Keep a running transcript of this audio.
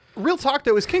Real talk,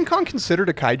 though, is King Kong considered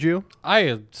a kaiju? I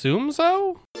assume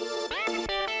so?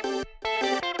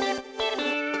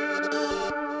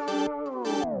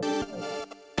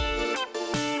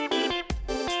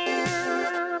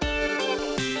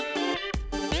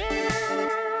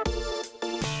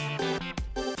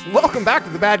 Welcome back to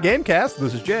the Bad Gamecast.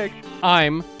 This is Jake.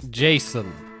 I'm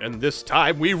Jason. And this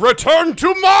time we return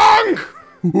to Monk!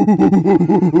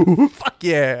 Fuck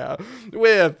yeah.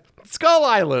 With Skull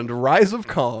Island, Rise of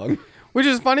Kong. Which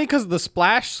is funny because the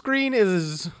splash screen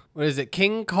is, what is it,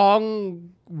 King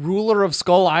Kong, ruler of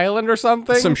Skull Island or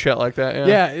something? Some shit like that, yeah.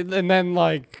 Yeah, and then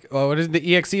like, what is it,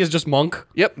 the EXE is just Monk?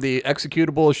 Yep, the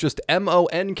executable is just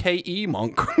MONKE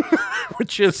Monk.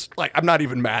 Which is, like, I'm not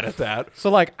even mad at that. So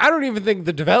like, I don't even think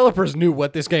the developers knew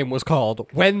what this game was called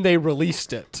when they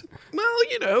released it.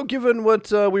 Well, you know, given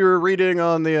what we were reading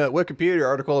on the Wikipedia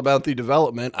article about the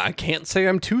development, I can't say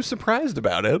I'm too surprised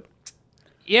about it.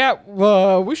 Yeah,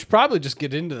 we should probably just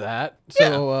get into that.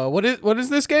 So, what is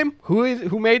this game?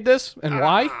 Who made this and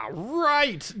why?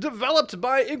 Right, developed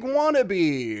by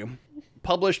Iguanabee.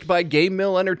 Published by Game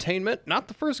Mill Entertainment. Not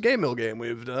the first Game Mill game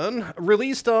we've done.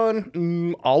 Released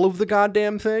on all of the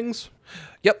goddamn things.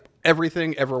 Yep,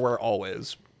 everything, everywhere,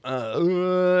 always.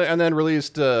 And then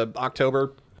released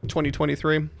October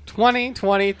 2023.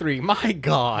 2023. My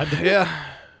God. Yeah.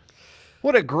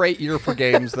 What a great year for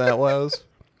games that was.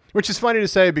 Which is funny to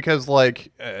say because,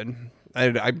 like,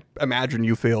 I imagine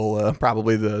you feel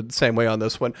probably the same way on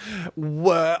this one.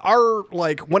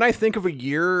 When I think of a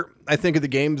year, I think of the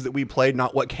games that we played,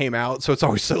 not what came out. So it's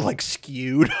always so, like,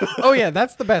 skewed. Oh, yeah,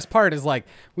 that's the best part is, like,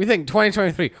 we think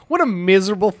 2023, what a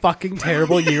miserable fucking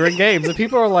terrible year in games. And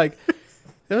people are like,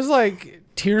 there's, like,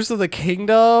 Tears of the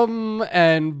Kingdom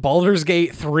and Baldur's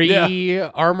Gate 3,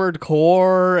 Armored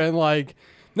Core, and, like,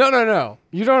 no,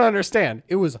 you don't understand.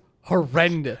 It was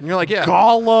horrendous. And you're like, yeah.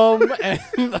 Gollum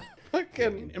and the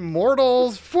fucking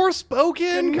Immortals,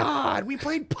 Forspoken. God, we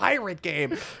played pirate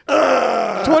game.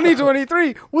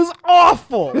 2023 was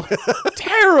awful.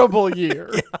 Terrible year.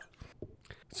 Yeah.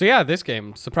 So yeah, this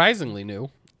game surprisingly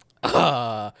new.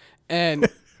 And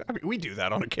I mean, we do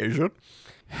that on occasion.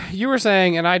 You were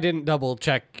saying, and I didn't double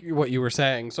check what you were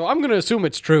saying, so I'm going to assume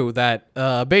it's true that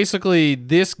basically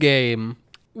this game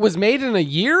was made in a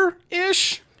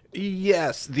year-ish?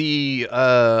 Yes, the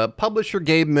publisher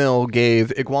Game Mill gave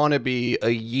Iguanabee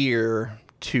a year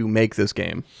to make this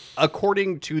game.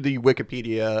 According to the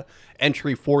Wikipedia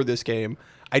entry for this game,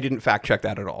 I didn't fact check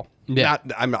that at all. Yeah.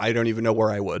 I don't even know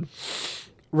where I would.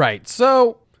 Right.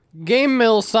 So Game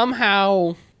Mill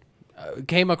somehow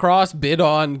came across, bid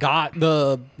on, got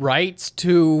the rights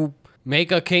to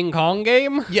make a King Kong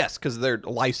game. Yes, because they're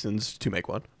licensed to make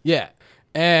one. Yeah.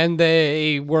 And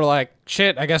they were like,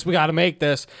 shit, I guess we got to make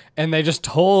this. And they just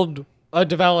told a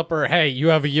developer, hey, you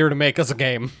have a year to make us a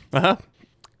game. Uh-huh.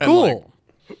 Cool.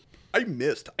 Like, I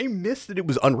missed that it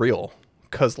was Unreal.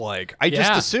 Because, like, I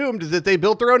just assumed that they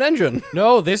built their own engine.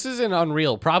 No, this is an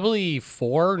Unreal. Probably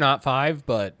 4, not 5,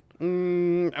 but...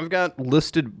 I've got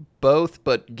listed both,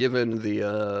 but given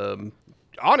the,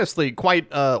 honestly,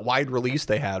 quite wide release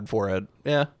they had for it,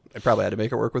 yeah, I probably had to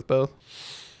make it work with both.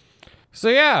 So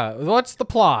yeah, what's the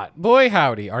plot? Boy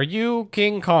howdy, are you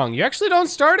King Kong? You actually don't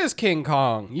start as King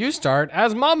Kong. You start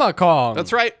as Mama Kong.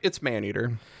 That's right, it's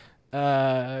Maneater.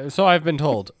 So I've been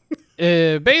told.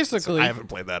 Basically... I haven't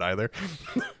played that either.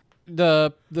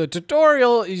 The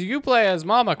tutorial is you play as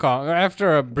Mama Kong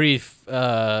after a brief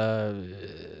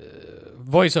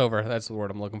voiceover, that's the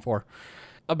word I'm looking for,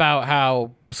 about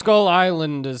how Skull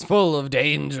Island is full of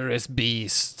dangerous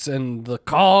beasts and the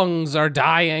Kongs are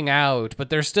dying out, but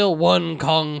there's still one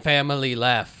Kong family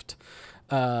left.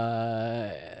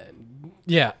 Yeah.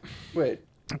 Wait.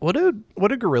 What do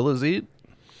gorillas eat?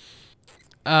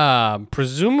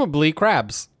 Presumably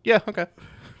crabs. Yeah, okay.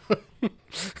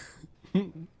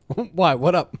 Why?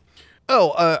 What up?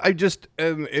 Oh, I just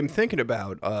am thinking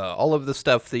about all of the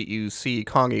stuff that you see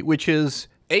Kong eat, which is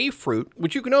a fruit,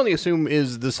 which you can only assume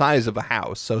is the size of a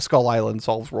house. So Skull Island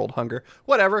solves world hunger.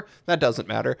 Whatever, that doesn't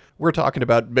matter. We're talking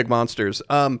about big monsters.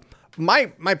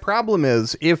 My problem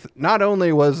is, if not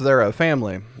only was there a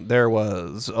family, there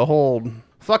was a whole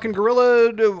fucking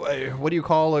gorilla. What do you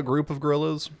call a group of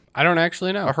gorillas? I don't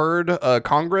actually know. A herd, a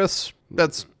congress.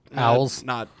 That's owls.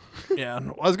 Not. Yeah,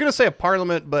 I was gonna say a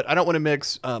parliament, but I don't want to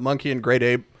mix monkey and great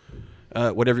ape,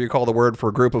 whatever you call the word for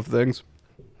a group of things.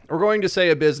 We're going to say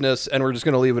a business, and we're just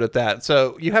going to leave it at that.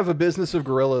 So you have a business of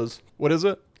gorillas. What is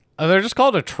it? They're just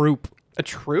called a troop. A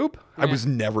troop? Yeah. I was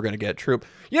never going to get troop.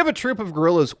 You have a troop of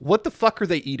gorillas. What the fuck are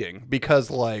they eating?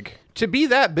 Because, like, to be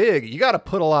that big, you got to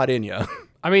put a lot in you.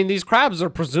 I mean, these crabs are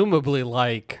presumably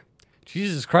like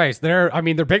Jesus Christ, they're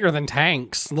bigger than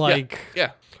tanks. Like,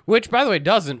 Yeah. which by the way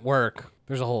doesn't work.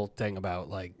 There's a whole thing about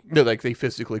like, No, like they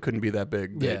physically couldn't be that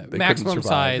big. They couldn't maximum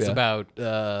survive, size about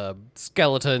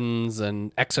skeletons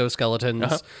and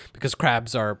exoskeletons because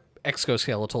crabs are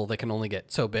exoskeletal. They can only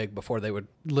get so big before they would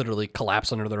literally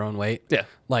collapse under their own weight. Yeah.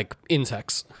 Like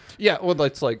insects. Yeah, well,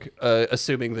 that's like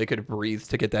assuming they could breathe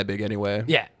to get that big anyway.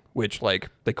 Yeah. Which, like,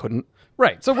 they couldn't.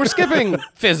 Right. So we're skipping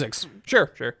physics.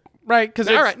 Sure. Right. Because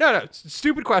All right. No.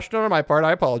 Stupid question on my part.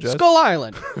 I apologize. Skull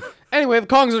Island. Anyway, the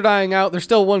Kongs are dying out. There's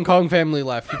still one Kong family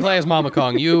left. You play as Mama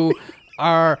Kong. You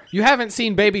haven't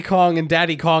seen Baby Kong and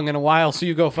Daddy Kong in a while, so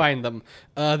you go find them.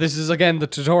 This is again the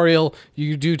tutorial.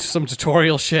 You do some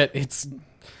tutorial shit. It's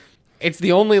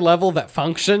the only level that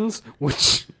functions,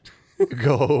 which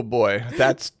Oh boy,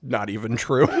 that's not even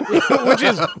true. which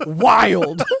is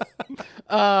wild.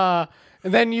 And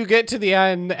then you get to the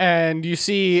end and you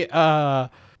see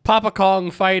Papa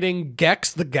Kong fighting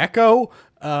Gex the gecko.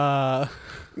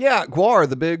 Yeah, Gwar,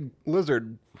 the big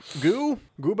lizard.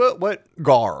 Gooba? What?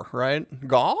 Gar, right?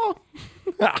 Gaw?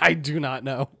 I do not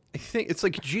know. I think it's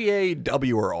like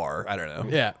GAW or R. I don't know.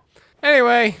 Yeah.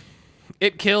 Anyway,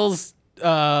 it kills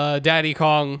Daddy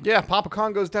Kong, Yeah, Papa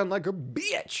Kong goes down like a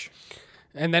bitch.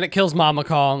 and then it kills Mama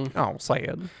Kong, Oh,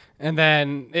 sad. and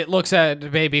then it looks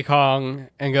at Baby Kong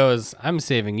and goes, "I'm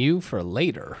saving you for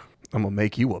later." I'm gonna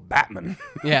make you a Batman.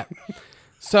 Yeah.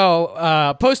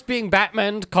 So, post being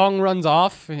Batman, Kong runs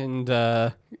off, and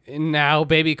now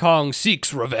Baby Kong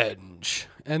seeks revenge.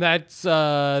 And that's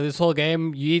this whole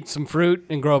game. You eat some fruit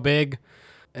and grow big,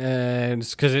 and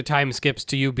because it time skips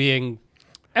to you being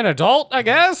an adult, I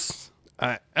guess.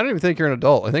 I don't even think you're an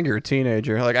adult. I think you're a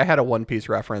teenager. Like, I had a One Piece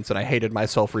reference, and I hated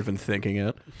myself for even thinking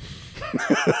it.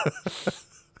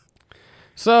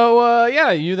 So,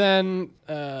 you then,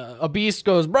 a beast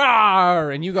goes,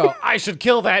 "Brawr," and you go, "I should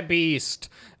kill that beast."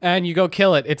 And you go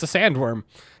kill it. It's a sandworm.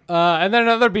 And then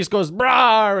another beast goes,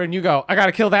 "Brawr," and you go, "I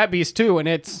gotta kill that beast too." And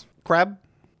it's Crab?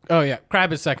 Oh yeah,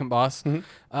 Crab is second boss. And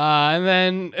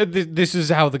then this is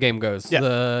how the game goes. Yeah.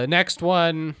 The next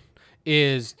one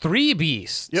is 3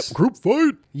 beasts. Yep. Group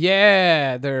fight.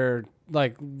 Yeah, they're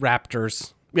like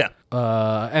raptors. Yeah.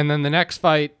 And then the next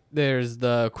fight, there's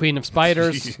the Queen of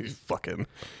Spiders. Fucking,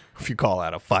 if you call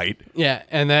that a fight. Yeah,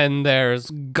 and then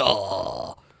there's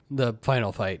Gaw. The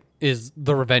final fight is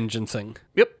the Revengeancing.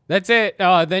 Yep. That's it.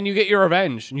 Then you get your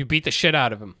revenge, and you beat the shit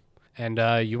out of him, and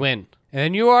you win.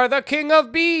 And you are the King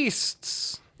of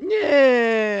Beasts.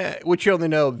 Yeah. Which you only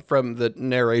know from the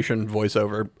narration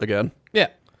voiceover again. Yeah.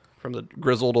 From the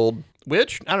grizzled old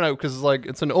witch. I don't know, because like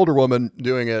it's an older woman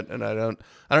doing it, and I don't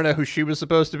know who she was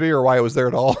supposed to be or why it was there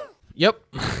at all. Yep.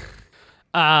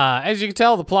 As you can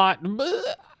tell, the plot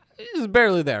is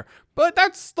barely there, but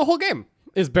that's the whole game.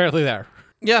 Is barely there.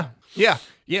 Yeah.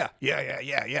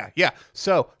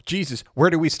 So, Jesus, where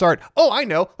do we start? Oh, I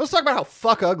know. Let's talk about how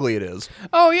fuck ugly it is.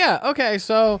 Oh yeah. Okay.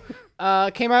 So,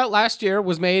 came out last year.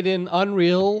 Was made in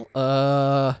Unreal.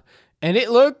 And it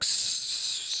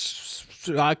looks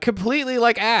completely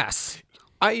like ass.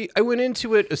 I went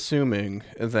into it assuming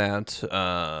that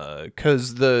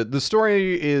because the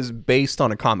story is based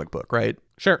on a comic book, right?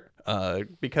 Sure.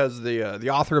 Because the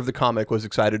author of the comic was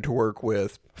excited to work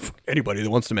with anybody that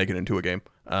wants to make it into a game.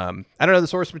 I don't know the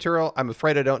source material. I'm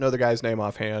afraid I don't know the guy's name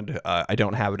offhand. I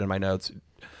don't have it in my notes.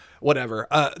 Whatever.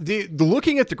 The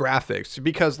looking at the graphics,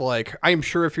 because like I'm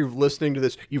sure if you're listening to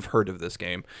this, you've heard of this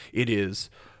game. It is,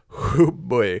 oh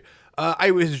boy. I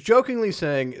was jokingly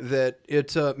saying that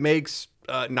it makes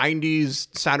 90s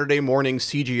Saturday morning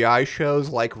CGI shows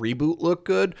like Reboot look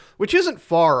good, which isn't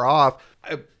far off.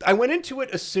 I went into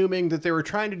it assuming that they were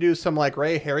trying to do some like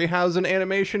Ray Harryhausen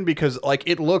animation because like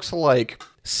it looks like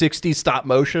 60s stop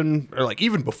motion or like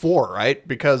even before, right?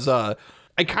 Because I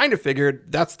kind of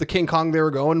figured that's the King Kong they were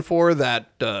going for,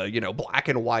 that black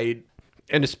and white,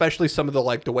 and especially some of the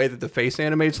like the way that the face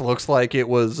animates looks like it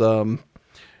was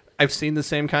I've seen the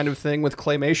same kind of thing with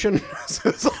claymation. So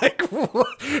it's like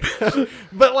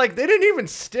but like they didn't even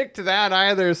stick to that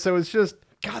either, so it's just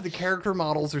God, the character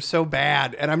models are so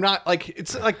bad, and I'm not like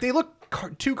it's like they look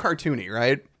too cartoony,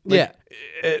 right? Like,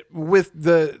 Yeah. With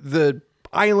the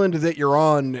island that you're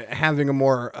on having a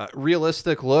more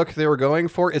realistic look they were going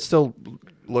for, it still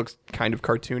looks kind of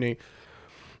cartoony.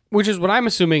 Which is what I'm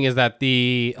assuming is that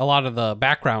a lot of the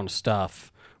background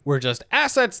stuff were just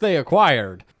assets they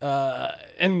acquired,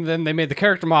 and then they made the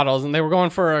character models, and they were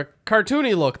going for a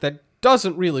cartoony look that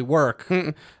doesn't really work.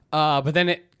 But then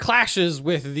it clashes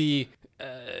with the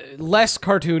less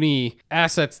cartoony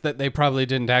assets that they probably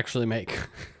didn't actually make.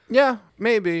 Yeah,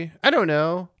 maybe. I don't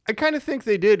know. I kind of think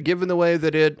they did, given the way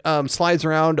that it slides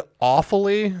around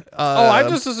awfully. I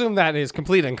just assume that is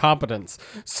complete incompetence.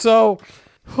 So,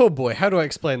 oh boy, how do I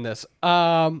explain this?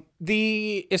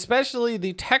 Especially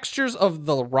the textures of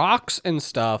the rocks and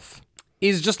stuff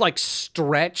is just like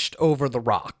stretched over the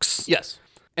rocks. Yes.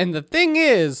 And the thing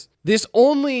is, it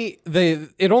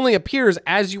only appears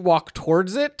as you walk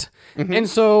towards it. And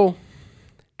so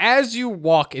as you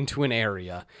walk into an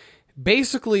area,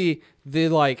 basically the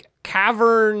like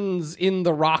caverns in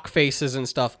the rock faces and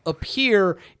stuff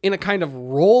appear in a kind of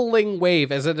rolling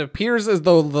wave, as it appears as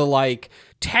though the like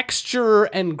texture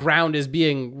and ground is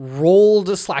being rolled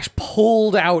 /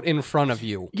 pulled out in front of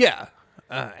you. Yeah.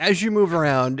 As you move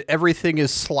around, everything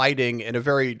is sliding in a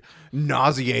very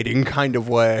nauseating kind of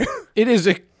way. It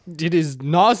is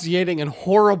nauseating and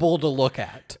horrible to look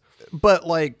at. But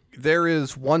like, there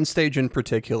is one stage in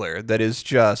particular that is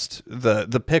just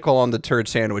the pickle on the turd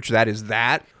sandwich. That is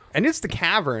that. And it's the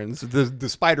caverns, the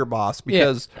spider boss,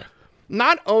 because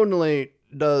not only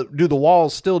do the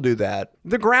walls still do that,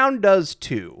 the ground does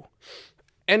too.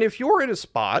 And if you're in a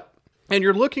spot and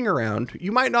you're looking around,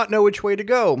 you might not know which way to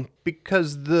go,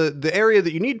 because the area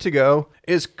that you need to go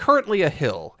is currently a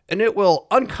hill, and it will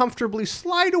uncomfortably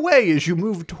slide away as you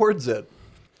move towards it.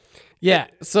 Yeah,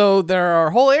 so there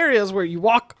are whole areas where you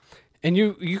walk and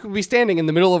you could be standing in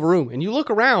the middle of a room and you look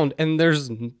around and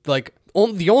there's like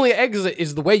the only exit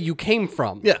is the way you came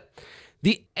from. Yeah.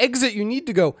 The exit you need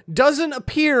to go doesn't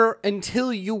appear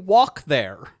until you walk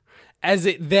there, as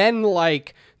it then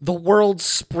like the world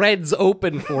spreads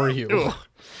open for you.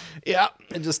 Yeah,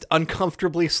 it just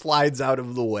uncomfortably slides out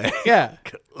of the way. Yeah.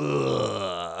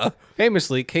 Ugh.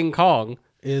 Famously, King Kong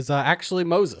is actually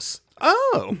Moses.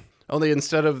 Oh. Only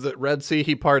instead of the Red Sea,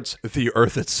 he parts the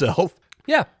earth itself.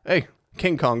 Yeah. Hey,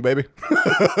 King Kong, baby.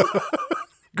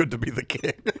 Good to be the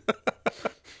king.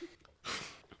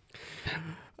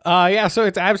 Yeah, so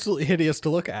it's absolutely hideous to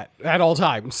look at all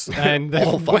times. And then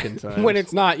All fucking times. when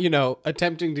it's not,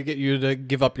 attempting to get you to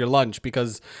give up your lunch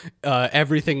because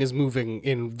everything is moving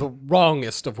in the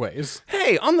wrongest of ways.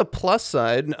 Hey, on the plus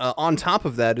side, on top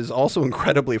of that is also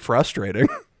incredibly frustrating.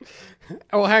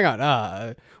 Oh, hang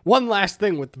on. One last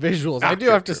thing with the visuals. I do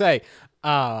have to say,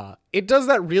 it does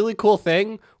that really cool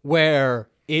thing where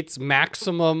its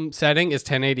maximum setting is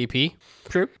 1080p.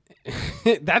 True.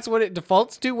 That's what it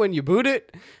defaults to when you boot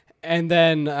it. And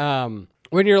then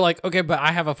when you're like, okay, but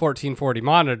I have a 1440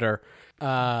 monitor,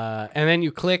 and then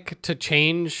you click to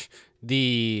change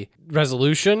the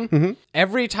resolution.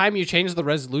 Every time you change the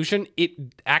resolution, it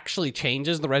actually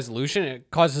changes the resolution.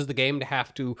 It causes the game to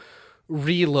have to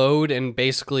reload, and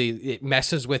basically it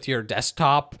messes with your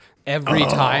desktop every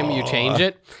time you change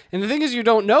it. And the thing is, you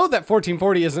don't know that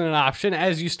 1440 isn't an option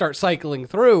as you start cycling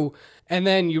through, and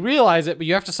then you realize it, but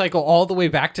you have to cycle all the way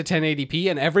back to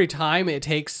 1080p, and every time it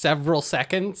takes several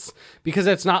seconds, because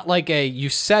it's not like you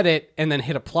set it and then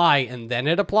hit apply and then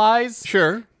it applies.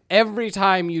 Sure. Every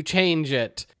time you change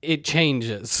it, it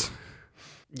changes.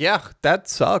 Yeah, that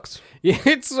sucks.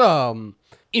 It's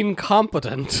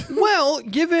incompetent. Well,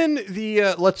 given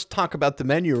the, let's talk about the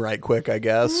menu right quick, I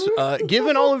guess.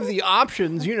 Given all of the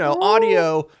options,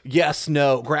 audio, yes,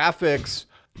 no, graphics,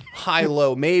 high,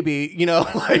 low, maybe,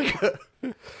 like...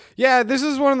 Yeah, this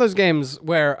is one of those games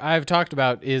where I've talked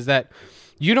about is that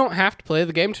you don't have to play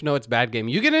the game to know it's a bad game.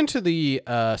 You get into the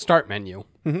start menu,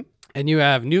 and you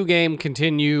have new game,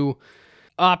 continue,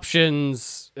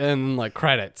 options, and like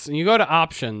credits. And you go to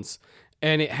options,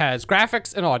 and it has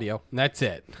graphics and audio, and that's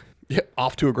it. Yeah,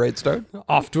 off to a great start.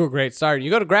 Off to a great start. You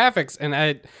go to graphics, and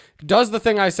it does the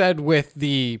thing I said with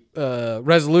the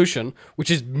resolution,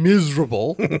 which is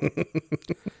miserable.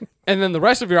 And then the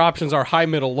rest of your options are high,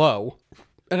 middle, low.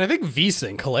 And I think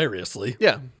VSync, hilariously.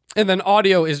 Yeah. And then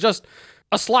audio is just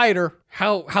a slider.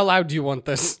 How loud do you want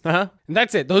this? And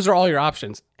that's it. Those are all your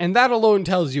options. And that alone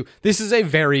tells you this is a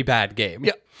very bad game.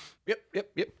 Yep.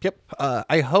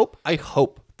 I hope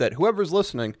that whoever's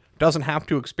listening doesn't have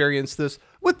to experience this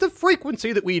with the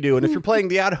frequency that we do. And if you're playing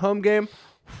the at-home game,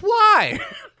 why?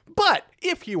 But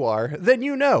if you are, then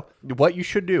you know what you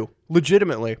should do.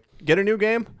 Legitimately, get a new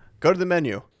game, go to the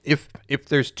menu. If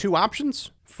there's two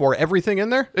options for everything in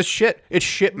there, it's shit. It's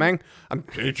shit, man.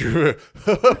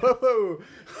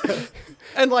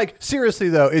 And like, seriously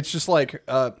though, it's just like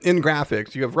in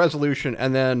graphics, you have resolution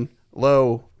and then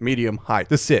low, medium, high.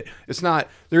 That's it. It's not,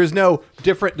 there's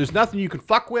nothing you can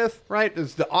fuck with, right?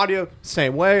 There's the audio,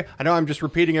 same way. I know I'm just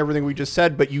repeating everything we just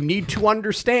said, but you need to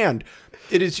understand.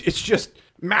 It's just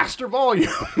master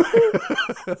volume.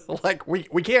 Like we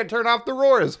can't turn off the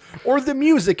roars or the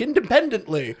music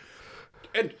independently.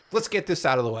 And let's get this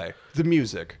out of the way. The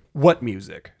music. What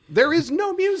music? There is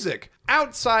no music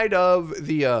outside of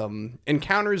the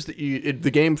encounters that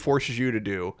the game forces you to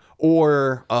do,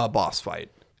 or a boss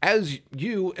fight. As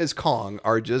you, as Kong,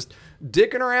 are just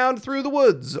dicking around through the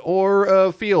woods or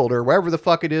a field or wherever the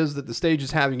fuck it is that the stage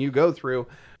is having you go through,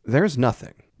 there's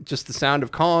nothing. Just the sound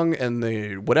of Kong and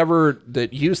the whatever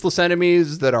that useless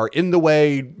enemies that are in the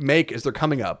way make as they're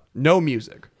coming up. No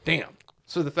music. Damn.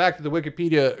 So the fact that the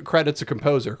Wikipedia credits a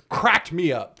composer cracked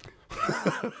me up.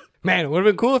 Man, it would have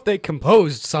been cool if they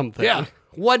composed something. Yeah.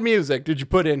 What music did you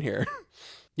put in here?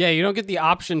 Yeah, you don't get the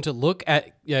option to look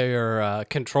at your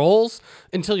controls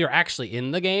until you're actually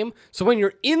in the game. So when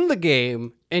you're in the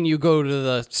game and you go to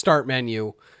the start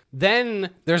menu,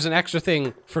 then there's an extra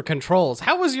thing for controls.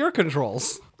 How was your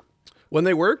controls? When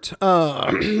they worked,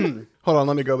 hold on,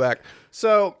 let me go back.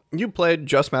 So you played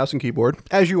just mouse and keyboard,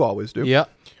 as you always do. Yeah.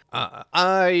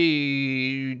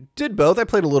 I did both. I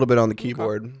played a little bit on the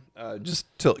keyboard, just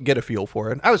to get a feel for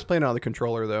it. I was playing on the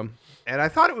controller, though, and I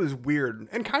thought it was weird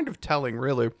and kind of telling,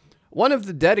 really. One of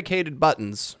the dedicated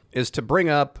buttons is to bring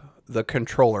up the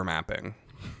controller mapping.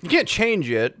 You can't change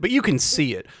it, but you can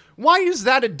see it. Why is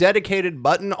that a dedicated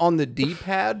button on the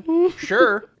D-pad?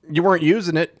 Sure, you weren't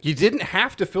using it. You didn't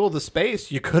have to fill the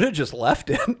space. You could have just left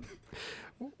it.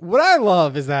 What I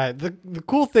love is that the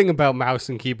cool thing about mouse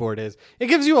and keyboard is it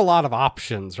gives you a lot of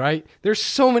options, right? There's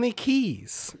so many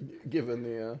keys. Given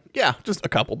the, yeah, just a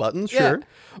couple buttons, sure. Yeah.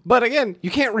 But again, you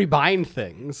can't rebind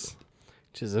things,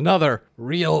 which is another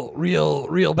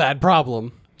real bad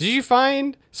problem. Did you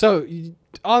find,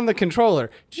 on the controller,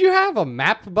 did you have a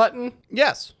map button?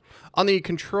 Yes. On the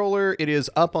controller, it is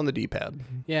up on the D-pad.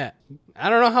 Yeah. I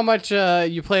don't know how much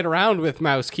you played around with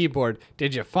mouse keyboard.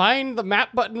 Did you find the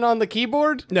map button on the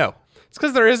keyboard? No. It's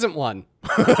because there isn't one.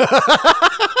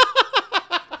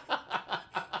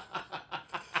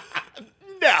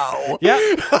 No. Yeah.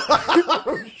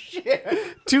 Oh,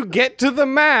 shit. To get to the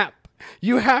map,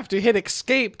 you have to hit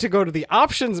escape to go to the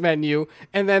options menu,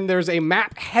 and then there's a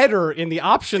map header in the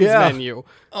options menu.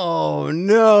 Oh,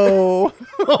 no.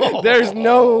 There's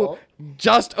no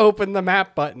just open the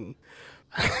map button.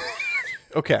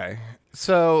 Okay.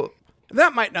 So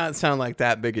that might not sound like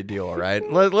that big a deal,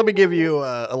 right? Let me give you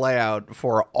a layout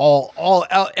for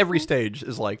every stage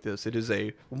is like this. It is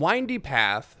a windy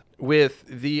path with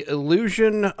the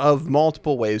illusion of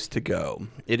multiple ways to go.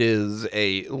 It is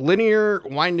a linear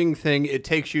winding thing. It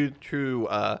takes you through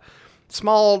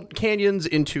small canyons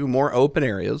into more open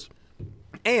areas.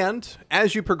 And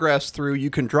as you progress through,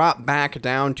 you can drop back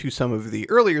down to some of the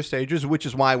earlier stages, which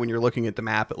is why when you're looking at the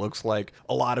map, it looks like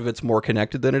a lot of it's more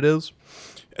connected than it is.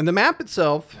 And the map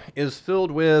itself is filled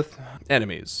with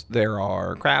enemies. There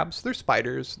are crabs, there's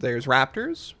spiders, there's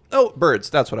raptors. Oh,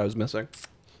 birds, that's what I was missing.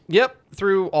 Yep,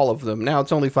 through all of them. Now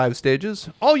it's only 5 stages.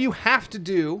 All you have to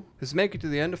do is make it to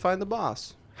the end to find the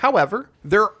boss. However,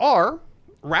 there are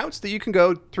routes that you can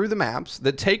go through the maps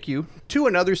that take you to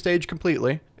another stage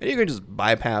completely, and you can just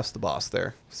bypass the boss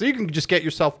there. So you can just get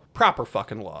yourself proper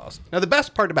fucking lost. Now the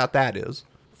best part about that is,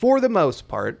 for the most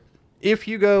part, if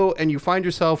you go and you find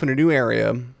yourself in a new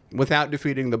area without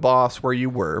defeating the boss where you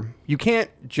were, you can't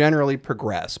generally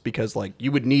progress because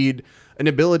you would need an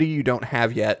ability you don't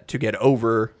have yet to get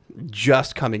over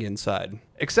just coming inside.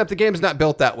 Except the game's not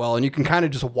built that well, and you can kind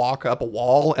of just walk up a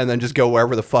wall and then just go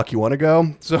wherever the fuck you want to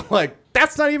go. So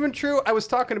that's not even true. I was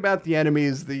talking about the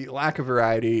enemies. The lack of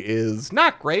variety is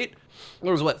not great.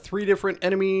 There was 3 different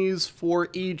enemies for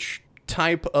each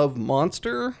type of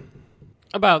monster?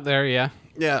 About there, yeah.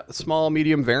 Yeah, small,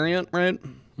 medium variant, right?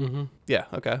 Mm-hmm. Yeah,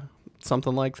 okay.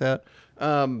 Something like that.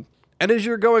 And as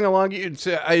you're going along,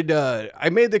 I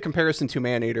made the comparison to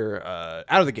Maneater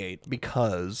out of the gate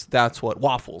because that's what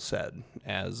Waffle said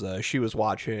as she was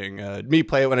watching me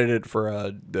play it when I did it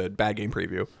for the Bad Game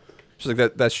preview. She's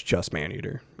like, that's just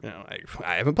Maneater.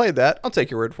 I haven't played that. I'll take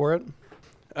your word for it.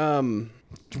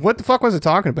 What the fuck was it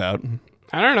talking about?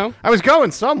 I don't know. I was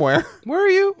going somewhere. Where are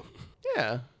you?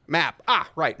 Yeah. Map.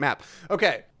 Right, map.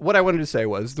 Okay, what I wanted to say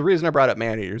was, the reason I brought up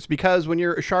Maneater is because when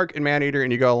you're a shark in Maneater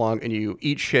and you go along and you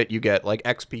eat shit, you get,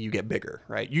 XP, you get bigger,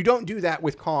 right? You don't do that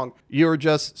with Kong. You're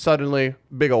just suddenly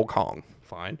big old Kong.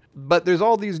 Fine. But there's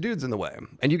all these dudes in the way,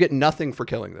 and you get nothing for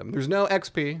killing them. There's no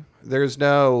XP. There's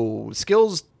no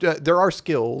skills. There are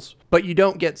skills, but you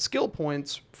don't get skill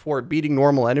points for beating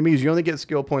normal enemies. You only get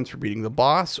skill points for beating the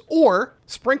boss, or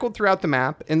sprinkled throughout the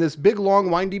map in this big, long,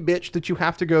 windy bitch that you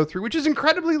have to go through, which is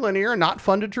incredibly linear and not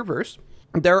fun to traverse.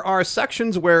 There are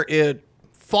sections where it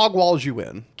fog walls you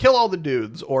in, kill all the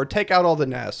dudes, or take out all the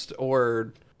nest,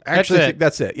 or actually,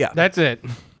 that's it. Yeah, That's it.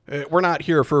 we're not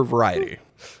here for variety.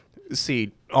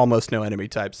 See almost no enemy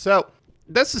types. So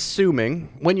that's assuming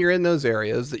when you're in those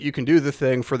areas that you can do the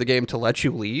thing for the game to let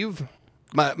you leave.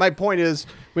 My point is,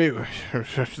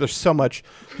 there's so much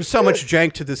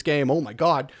jank to this game. Oh my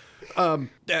god. And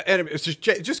it's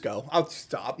just go. I'll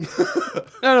stop.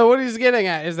 No, what he's getting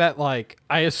at is that, like,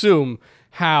 I assume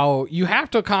how you have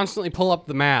to constantly pull up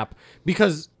the map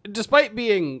because despite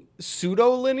being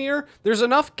pseudo-linear, there's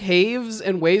enough caves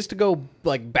and ways to go,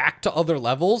 like, back to other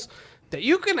levels that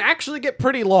you can actually get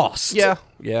pretty lost.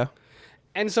 Yeah.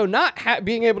 And so not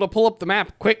being able to pull up the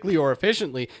map quickly or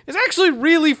efficiently is actually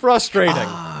really frustrating.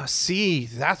 See,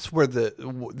 that's where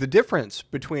the difference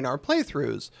between our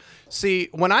playthroughs. See,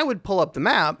 when I would pull up the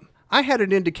map, I had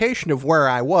an indication of where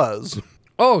I was.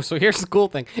 Oh, so here's the cool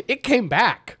thing. It came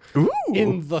back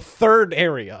in the third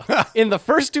area. In the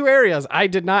first two areas, I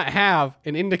did not have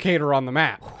an indicator on the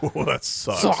map. Oh, that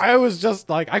sucks. So I was just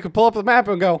like, I could pull up the map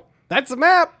and go, that's a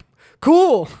map.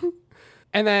 Cool.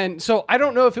 And then, so I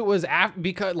don't know if it was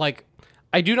because, like,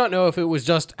 I do not know if it was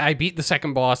just I beat the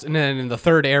second boss and then in the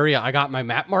third area I got my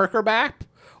map marker back,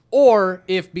 or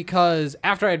if because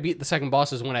after I had beat the second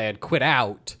boss is when I had quit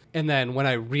out, and then when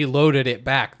I reloaded it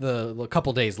back the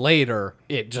couple days later,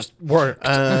 it just worked.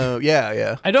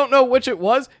 Yeah. I don't know which it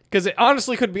was, because it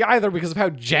honestly could be either because of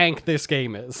how jank this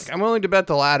game is. I'm willing to bet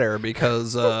the latter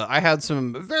because I had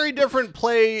some very different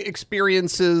play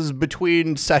experiences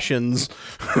between sessions.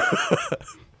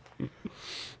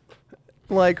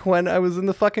 Like when I was in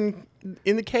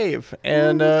the cave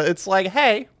and it's like,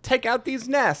 hey, take out these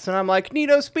nests. And I'm like,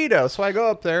 neato speedo. So I go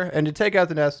up there and to take out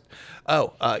the nest,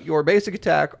 your basic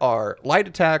attack are light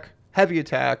attack, heavy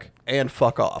attack, and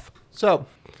fuck off. So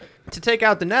to take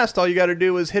out the nest, all you got to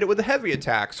do is hit it with a heavy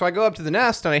attack. So I go up to the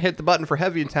nest and I hit the button for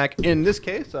heavy attack. In this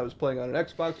case, I was playing on an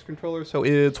Xbox controller, so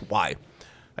it's Y.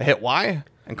 I hit Y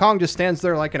and Kong just stands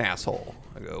there like an asshole.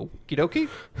 I go, okie dokie.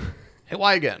 Hit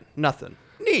Y again. Nothing.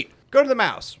 Neat. Go to the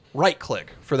mouse. Right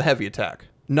click for the heavy attack.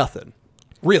 Nothing.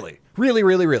 Really.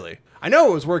 I know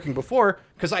it was working before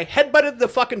because I headbutted the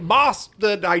fucking boss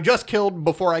that I just killed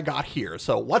before I got here.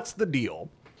 So what's the deal?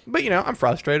 But, I'm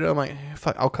frustrated. I'm like,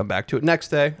 fuck, I'll come back to it next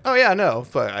day. Oh, yeah, no.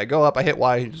 I go up, I hit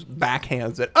Y, he just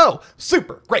backhands it. Oh,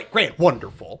 super, great,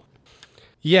 wonderful.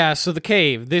 Yeah, so the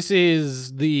cave. This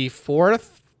is the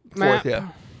fourth map. Yeah.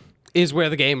 Is where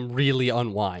the game really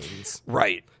unwinds.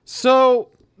 Right. So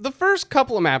the first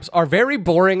couple of maps are very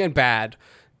boring and bad,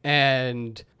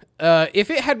 and if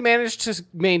it had managed to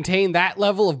maintain that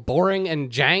level of boring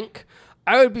and jank,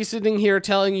 I would be sitting here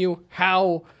telling you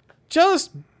how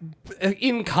just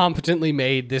incompetently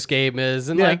made this game is,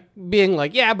 and being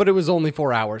like, yeah, but it was only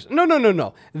 4 hours.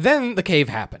 No. Then the cave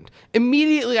happened.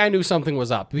 Immediately I knew something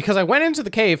was up because I went into the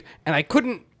cave and I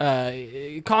couldn't.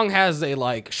 Kong has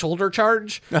a shoulder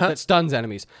charge that stuns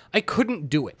enemies. I couldn't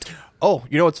do it. Oh,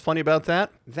 you know what's funny about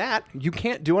that? That you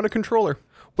can't do on a controller.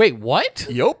 Wait, what?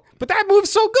 Yup. But that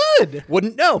move's so good.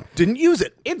 Wouldn't know. Didn't use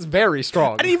it. It's very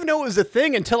strong. I didn't even know it was a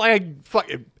thing until I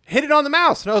fucking hit it on the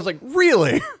mouse, and I was like,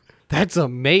 really? That's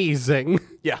amazing.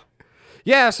 Yeah.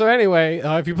 Yeah, so anyway,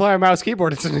 if you play on mouse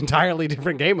keyboard, it's an entirely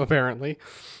different game, apparently.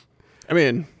 I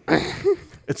mean,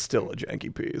 it's still a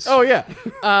janky piece. Oh,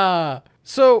 yeah.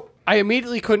 So I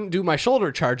immediately couldn't do my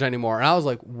shoulder charge anymore, and I was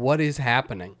like, what is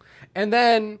happening? And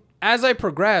then, as I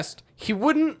progressed, he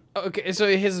wouldn't... Okay, so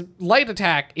his light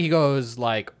attack, he goes,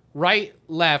 right,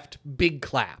 left, big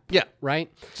clap. Yeah.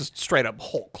 Right? Just straight up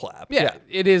whole clap. Yeah.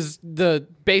 It is the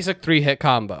basic 3-hit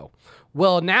combo.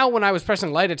 Well, now when I was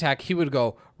pressing light attack, he would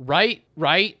go right.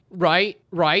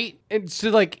 And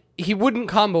so, he wouldn't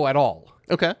combo at all.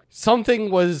 Okay. Something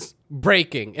was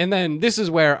breaking. And then this is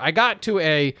where I got to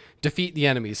a defeat the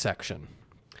enemies section.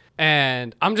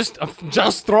 And I'm just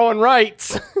throwing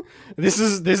rights. This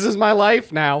is my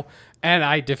life now. And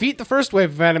I defeat the first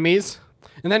wave of enemies,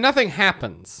 and then nothing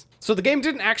happens. So the game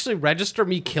didn't actually register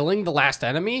me killing the last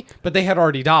enemy, but they had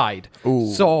already died.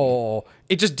 Ooh. So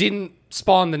it just didn't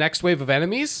spawn the next wave of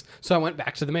enemies. So I went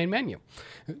back to the main menu.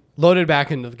 Loaded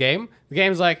back into the game. The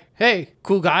game's like, hey,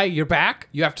 cool guy, you're back.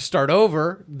 You have to start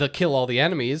over to kill all the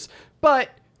enemies, but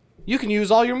you can use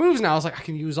all your moves now. I was like, I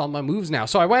can use all my moves now.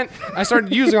 So I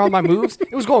started using all my moves.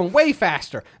 It was going way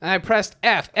faster. And I pressed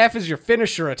F. F is your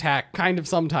finisher attack, kind of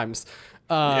sometimes.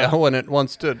 Yeah, when it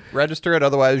wants to register it.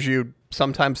 Otherwise, you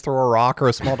sometimes throw a rock or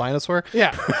a small dinosaur.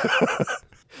 Yeah.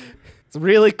 It's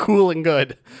really cool and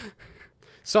good.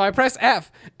 So I press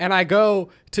F, and I go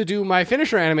to do my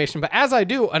finisher animation. But as I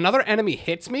do, another enemy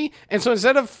hits me. And so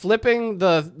instead of flipping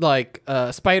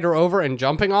the spider over and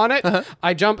jumping on it,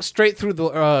 I jump straight through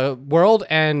the world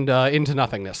and into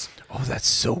nothingness. Oh, that's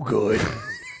so good.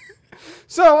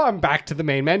 So I'm back to the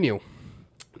main menu.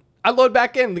 I load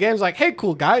back in. The game's like, hey,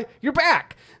 cool guy, you're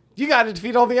back. You got to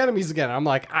defeat all the enemies again. I'm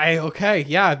like, okay,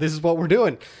 yeah, this is what we're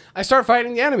doing. I start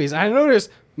fighting the enemies. I notice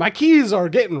my keys are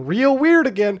getting real weird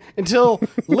again until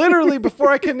literally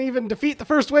before I can even defeat the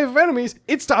first wave of enemies,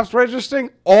 it stops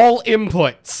registering all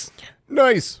inputs.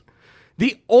 Nice.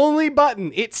 The only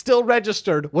button it still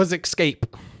registered was escape.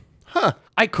 Huh.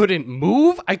 I couldn't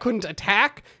move. I couldn't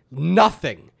attack.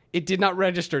 Nothing. It did not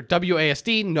register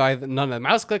WASD, none of the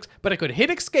mouse clicks, but I could hit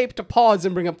escape to pause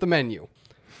and bring up the menu.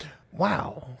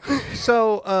 Wow.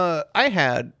 So I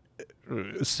had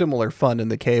similar fun in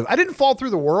the cave. I didn't fall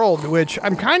through the world, which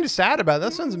I'm kind of sad about.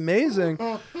 That sounds amazing.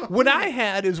 What I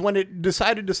had is when it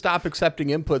decided to stop accepting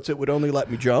inputs, it would only let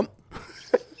me jump,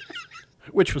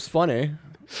 which was funny.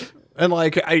 And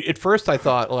like, at first I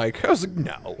thought, like, I was like,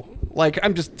 no, like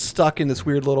I'm just stuck in this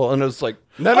weird little, and it was like,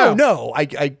 no, I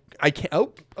can't.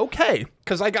 Oh, okay,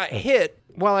 because I got hit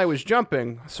while I was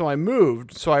jumping, so I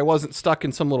moved, so I wasn't stuck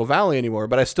in some little valley anymore,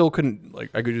 but I still couldn't, like,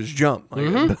 I could just jump.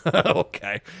 Like,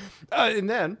 okay. And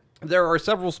then there are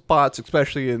several spots,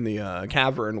 especially in the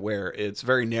cavern, where it's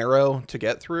very narrow to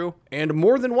get through. And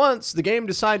more than once, the game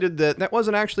decided that that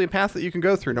wasn't actually a path that you can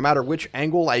go through, no matter which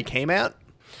angle I came at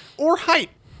or height.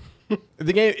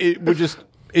 The game,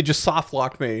 it just soft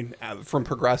locked me from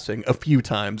progressing a few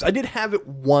times. I did have it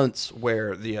once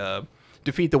where the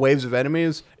defeat the waves of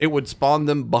enemies, it would spawn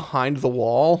them behind the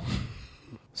wall.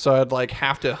 So I'd like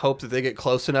have to hope that they get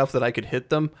close enough that I could hit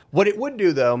them. What it would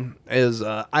do though is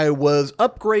I was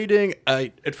upgrading.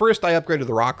 At first I upgraded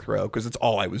the rock throw because it's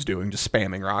all I was doing, just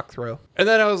spamming rock throw. And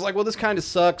then I was like, well, this kind of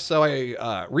sucks. So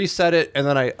I reset it, and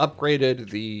then I upgraded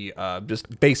the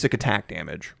just basic attack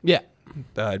damage. Yeah.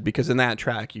 Because in that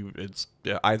track, it's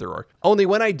either or. Only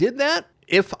when I did that,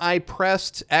 if I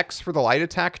pressed X for the light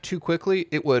attack too quickly,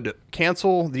 it would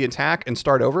cancel the attack and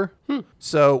start over.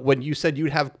 So when you said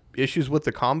you'd have issues with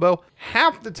the combo,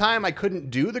 half the time I couldn't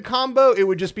do the combo. It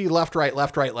would just be left, right,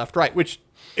 left, right, left, right, which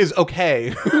is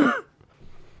okay.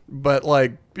 But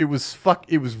like, it was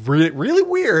really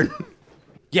weird.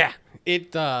 Yeah.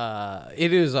 It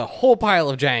is a whole pile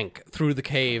of jank through the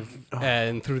cave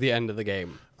and through the end of the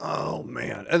game. Oh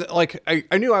man! And like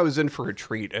I knew I was in for a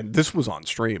treat, and this was on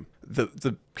stream.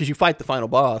 Because you fight the final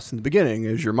boss in the beginning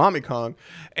as your Mommy Kong,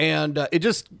 and it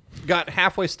just got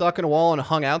halfway stuck in a wall and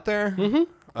hung out there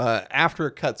after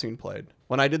a cutscene played.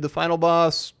 When I did the final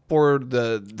boss for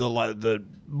the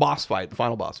boss fight, the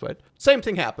final boss fight, same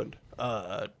thing happened.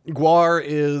 Guar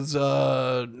is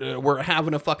we're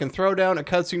having a fucking throwdown. A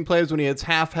cutscene plays when he hits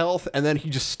half health, and then he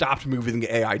just stopped moving.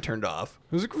 The AI turned off.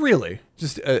 It was like, really,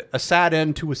 just a sad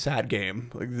end to a sad game.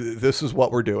 Like this is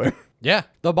what we're doing. Yeah,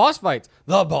 the boss fights.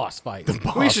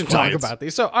 We should talk about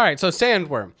these. So, all right. So,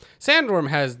 Sandworm. Sandworm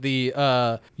has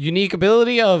the unique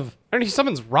ability of he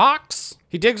summons rocks.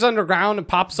 He digs underground and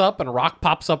pops up, and a rock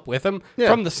pops up with him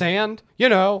from the sand. You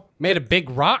know, made of big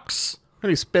rocks.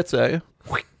 And he spits at you.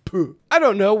 I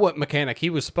don't know what mechanic he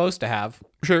was supposed to have.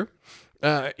 Sure.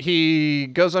 He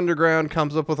goes underground,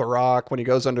 comes up with a rock. When he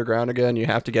goes underground again, you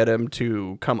have to get him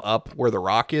to come up where the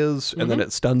rock is, and then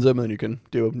it stuns him, and you can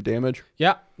do him damage.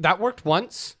 Yeah, that worked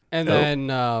once, and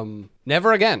then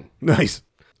never again. Nice.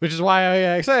 Which is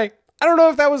why I say, I don't know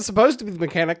if that was supposed to be the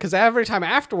mechanic, because every time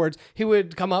afterwards, he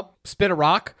would come up, spit a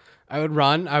rock, I would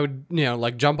run, I would,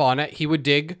 like jump on it, he would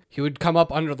dig, he would come up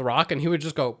under the rock, and he would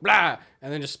just go, blah,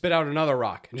 and then just spit out another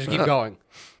rock, and just keep going.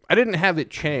 I didn't have it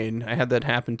chain. I had that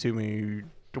happen to me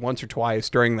once or twice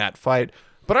during that fight.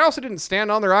 But I also didn't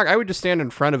stand on the rock. I would just stand in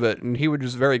front of it, and he would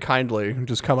just very kindly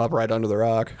just come up right under the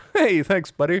rock. Hey, thanks,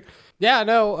 buddy. Yeah,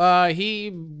 no,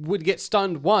 he would get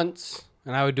stunned once,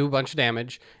 and I would do a bunch of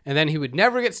damage, and then he would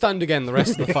never get stunned again the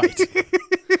rest of the fight.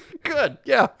 Good,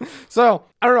 yeah. So,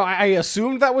 I don't know, I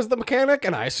assumed that was the mechanic,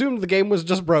 and I assumed the game was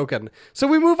just broken. So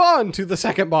we move on to the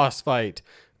second boss fight.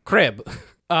 Crib.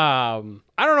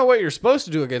 I don't know what you're supposed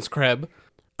to do against Crib.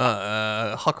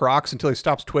 Huck rocks until he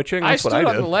stops twitching. That's I what I stood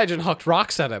on did. the ledge and hucked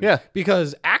rocks at him. Yeah.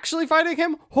 Because actually fighting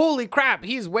him, holy crap,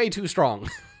 he's way too strong.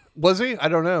 Was he? I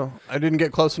don't know. I didn't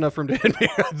get close enough for him to hit me.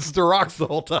 It's the rocks the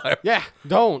whole time. Yeah,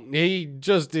 don't. He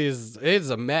just is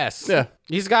a mess. Yeah.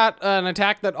 He's got an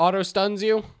attack that auto stuns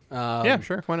you. Yeah,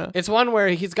 sure. Why not? It's one where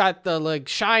he's got the like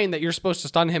shine that you're supposed to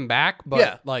stun him back,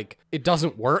 but like it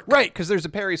doesn't work. Right, because there's a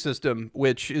parry system,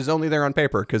 which is only there on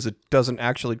paper because it doesn't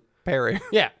actually parry.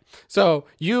 Yeah. So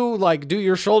you like do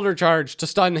your shoulder charge to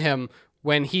stun him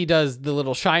when he does the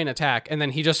little shine attack, and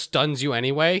then he just stuns you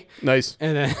anyway. Nice.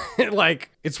 And then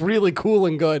like it's really cool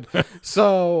and good.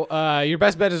 So your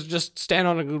best bet is just stand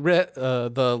on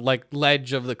the like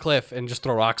ledge of the cliff and just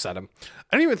throw rocks at him.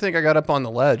 I don't even think I got up on the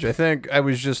ledge. I think I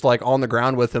was just like on the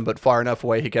ground with him, but far enough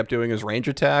away he kept doing his range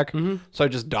attack. So I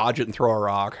just dodge it and throw a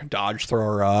rock. Dodge, throw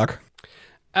a rock.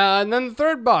 And then the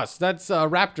third boss, that's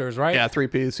raptors, right? Yeah,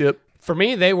 3Ps, yep. For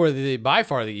me, they were by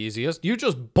far the easiest. You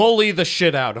just bully the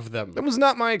shit out of them. That was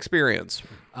not my experience.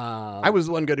 I was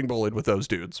the one getting bullied with those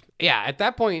dudes. Yeah, at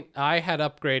that point, I had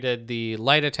upgraded the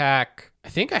light attack. I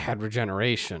think I had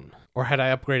regeneration. Or had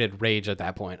I upgraded rage at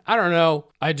that point? I don't know.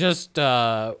 I just,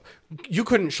 you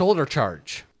couldn't shoulder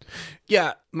charge.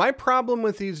 Yeah, my problem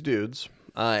with these dudes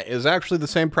is actually the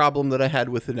same problem that I had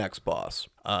with the next boss.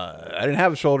 I didn't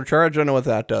have a shoulder charge. I don't know what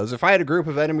that does. If I had a group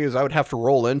of enemies, I would have to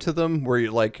roll into them, where you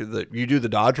do the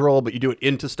dodge roll, but you do it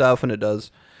into stuff, and it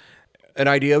does an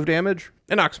idea of damage.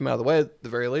 It knocks them out of the way at the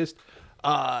very least.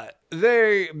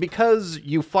 Because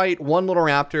you fight one little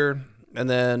raptor, and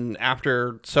then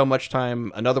after so much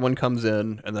time, another one comes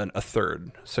in, and then a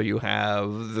third. So you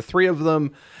have the three of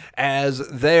them, as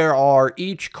they are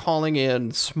each calling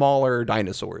in smaller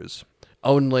dinosaurs.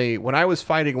 Only when I was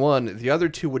fighting one, the other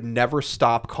two would never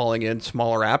stop calling in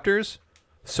smaller raptors.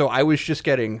 So I was just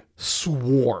getting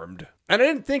swarmed. And I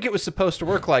didn't think it was supposed to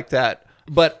work like that,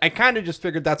 but I kind of just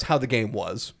figured that's how the game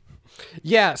was.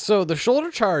 Yeah, so the shoulder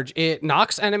charge, it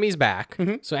knocks enemies back.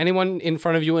 Mm-hmm. So anyone in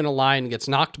front of you in a line gets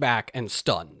knocked back and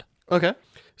stunned. Okay.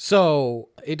 So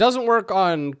it doesn't work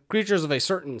on creatures of a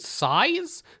certain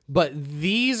size, but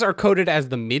these are coded as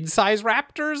the mid-size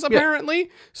raptors, apparently. Yeah.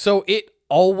 So it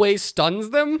always stuns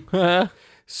them.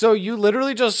 So you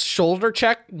literally just shoulder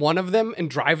check one of them and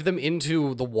drive them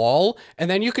into the wall, and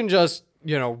then you can just,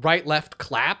 right, left,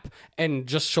 clap, and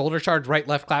just shoulder charge, right,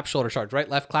 left, clap, shoulder charge, right,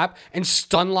 left, clap, and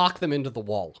stun lock them into the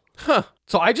wall. Huh.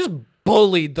 So I just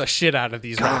bullied the shit out of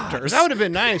these raptors. That would have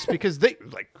been nice, because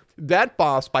that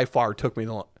boss by far took me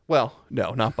the long. Well,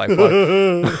 no, not by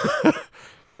far.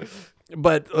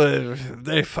 But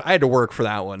I had to work for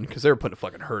that one, because they were putting a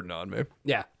fucking hurting on me.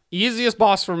 Yeah. Easiest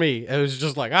boss for me. It was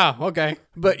just like, okay.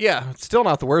 But yeah, it's still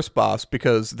not the worst boss,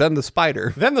 because then the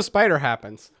spider. Then the spider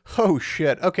happens. Oh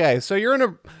shit. Okay, so you're in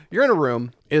a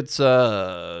room. It's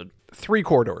 3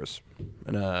 corridors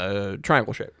in a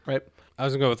triangle shape, right? I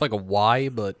was gonna go with like a Y,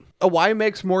 but a Y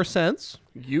makes more sense.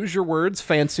 Use your words,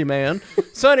 fancy man.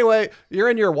 So anyway, you're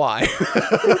in your Y.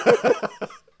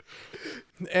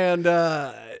 And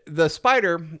the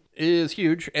spider is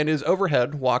huge and is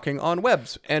overhead walking on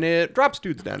webs, and it drops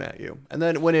dudes down at you. And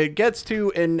then when it gets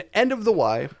to an end of the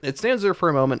Y, it stands there for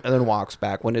a moment and then walks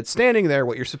back. When it's standing there,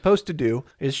 what you're supposed to do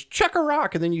is chuck a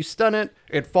rock, and then you stun it.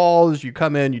 It falls, you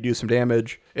come in, you do some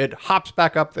damage. It hops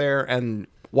back up there, and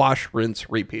wash, rinse,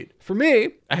 repeat. For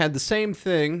me, I had the same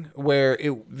thing where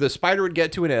the spider would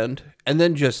get to an end and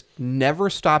then just never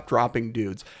stop dropping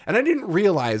dudes. And I didn't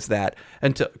realize that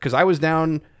because I was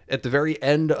down at the very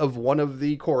end of one of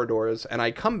the corridors, and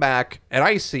I come back and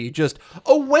I see just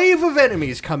a wave of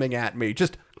enemies coming at me.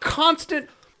 Just constant,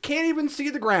 can't even see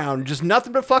the ground, just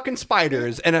nothing but fucking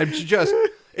spiders. And I'm just...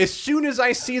 As soon as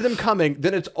I see them coming,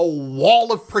 then it's a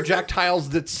wall of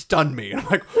projectiles that stun me. And I'm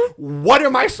like, what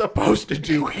am I supposed to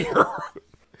do here?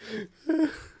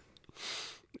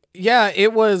 Yeah,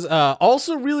 it was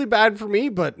also really bad for me,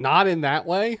 but not in that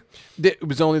way. It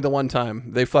was only the one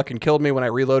time. They fucking killed me when I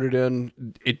reloaded in.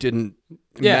 It didn't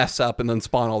mess up and then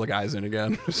spawn all the guys in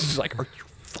again. It's just like, are you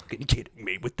fucking kidding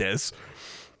me with this?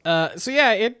 So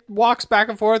yeah, it walks back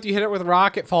and forth. You hit it with a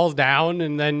rock, it falls down,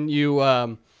 and then you...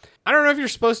 I don't know if you're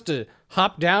supposed to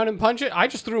hop down and punch it. I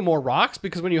just threw more rocks,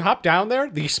 because when you hop down there,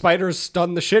 the spiders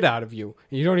stun the shit out of you.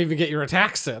 And you don't even get your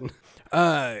attacks in.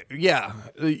 Yeah.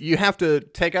 You have to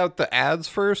take out the ads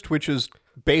first, which is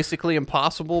basically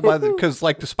impossible because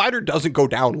the spider doesn't go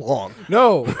down long.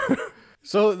 No.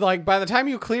 So by the time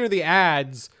you clear the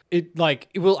ads, it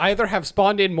will either have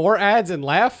spawned in more ads and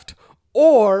left,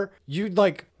 or you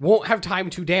won't have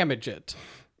time to damage it.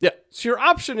 Yeah. So your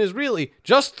option is really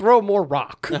just throw more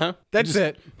rock. Uh-huh. That's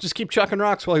it. Just keep chucking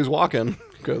rocks while he's walking,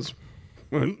 because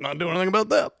we're not doing anything about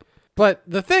that. But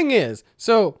the thing is,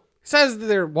 so it says that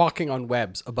they're walking on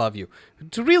webs above you.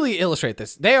 To really illustrate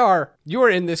this, you are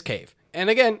in this cave. And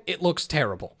again, it looks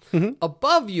terrible. Mm-hmm.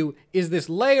 Above you is this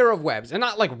layer of webs, and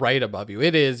not right above you.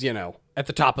 It is, at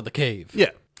the top of the cave.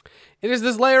 Yeah. It is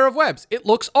this layer of webs. It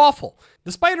looks awful.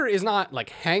 The spider is not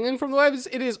hanging from the webs.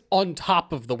 It is on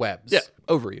top of the webs. Yeah,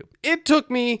 over you. It took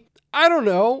me, I don't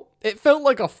know, it felt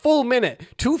like a full minute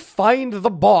to find the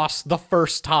boss the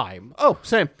first time. Oh,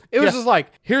 same. It was just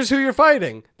here's who you're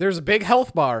fighting. There's a big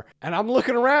health bar, and I'm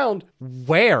looking around.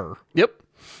 Where? Yep.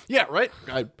 Yeah, right.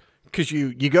 Because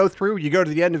you go to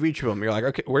the end of each of them. You're like,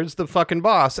 okay, where's the fucking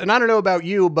boss? And I don't know about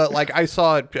you, but I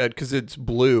saw it because it's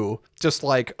blue, just a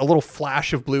little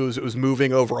flash of blue as it was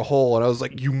moving over a hole. And I was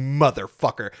like, you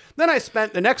motherfucker. Then I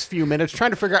spent the next few minutes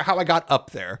trying to figure out how I got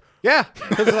up there. Yeah,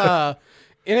 because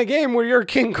in a game where you're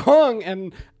King Kong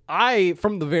and I,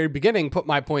 from the very beginning, put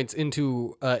my points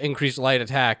into increased light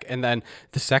attack, and then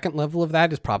the second level of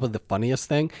that is probably the funniest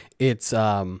thing. It's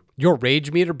your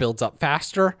rage meter builds up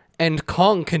faster, and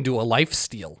Kong can do a life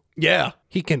steal. Yeah.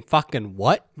 He can fucking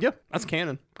what? Yep, that's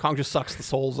canon. Kong just sucks the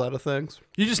souls out of things.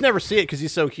 You just never see it because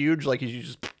he's so huge, like he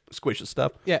just squishes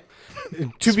stuff. Yeah.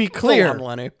 To be Full clear, on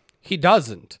Lenny. he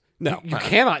doesn't. No. You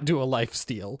cannot do a life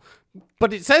steal,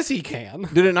 but it says he can.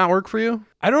 Did it not work for you?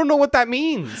 I don't know what that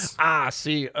means.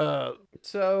 See,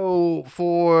 so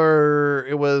for,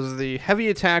 it was the heavy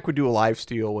attack would do a life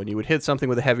steal. When you would hit something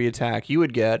with a heavy attack, you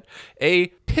would get a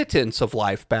pittance of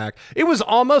life back. It was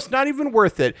almost not even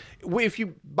worth it. If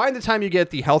you, by the time you get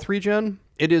the health regen,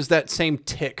 it is that same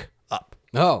tick up.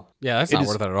 Oh, yeah, that's not It is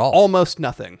worth it at all. Almost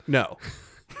nothing. No.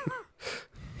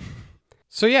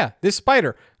 So yeah, this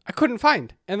spider I couldn't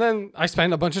find. And then I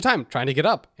spent a bunch of time trying to get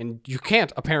up, and you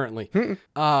can't, apparently.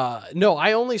 No,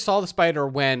 I only saw the spider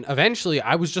when eventually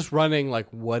I was just running like,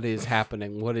 what is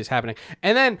happening? What is happening?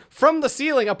 And then from the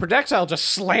ceiling, a projectile just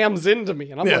slams into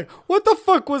me. And I'm like, what the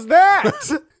fuck was that?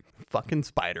 Fucking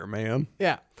spider, man.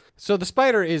 Yeah. So the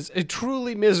spider is a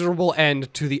truly miserable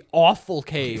end to the awful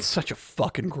cave. It's such a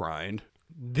fucking grind.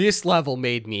 This level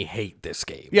made me hate this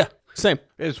game. Yeah, same.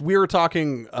 As we were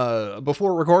talking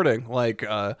before recording, like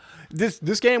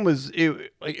this game was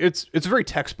it's a very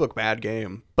textbook bad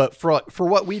game, but for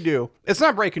what we do, it's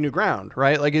not breaking new ground,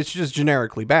 right? Like it's just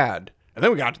generically bad. And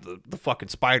then we got to the fucking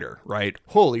spider, right?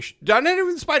 Holy not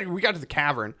even the spider. We got to the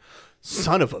cavern.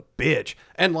 Son of a bitch.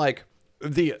 And like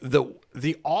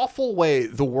the awful way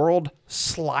the world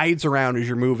slides around as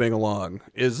you're moving along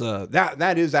is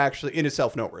that is actually in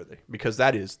itself noteworthy, because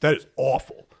that is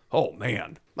awful. Oh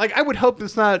man. Like I would hope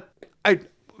it's not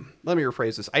let me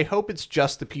rephrase this. I hope it's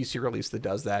just the PC release that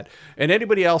does that, and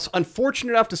anybody else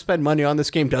unfortunate enough to spend money on this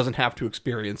game doesn't have to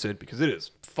experience it, because it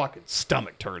is fucking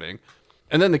stomach turning.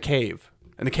 And then the cave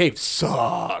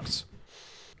sucks.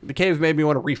 The cave made me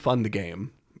want to refund the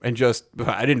game and just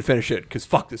I didn't finish it because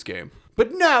fuck this game.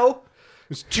 But no,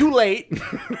 it's too late.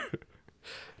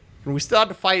 And we still had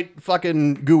to fight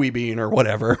fucking Gooey Bean or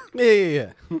whatever.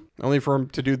 Yeah. Only for him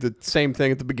to do the same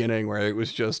thing at the beginning where it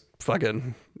was just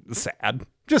fucking sad.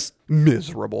 Just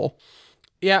miserable.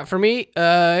 Yeah, for me,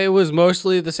 it was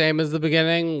mostly the same as the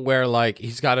beginning, where like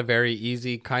he's got a very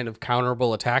easy kind of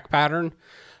counterable attack pattern.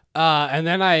 And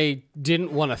then I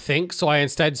didn't want to think, so I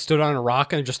instead stood on a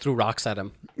rock and just threw rocks at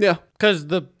him. Yeah. Because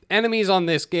the enemies on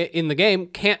this in the game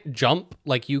can't jump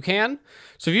like you can.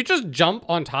 So if you just jump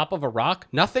on top of a rock,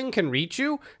 nothing can reach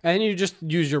you, and then you just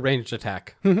use your ranged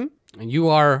attack. Mm-hmm. And you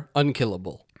are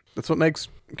unkillable. That's what makes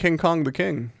King Kong the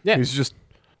king. Yeah. He's just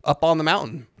up on the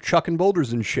mountain, chucking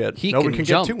boulders and shit. Nobody can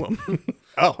jump. get to him.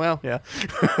 Oh, well, yeah.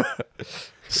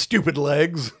 Stupid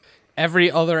legs.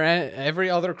 Every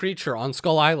other creature on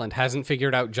Skull Island hasn't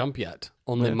figured out jump yet.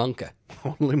 Only Monka.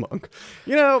 Only Monk.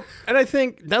 You know, and I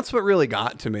think that's what really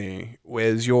got to me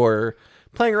was you're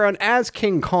playing around as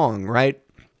King Kong, right?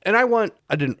 And I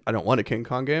don't want a King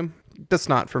Kong game. That's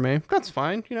not for me. That's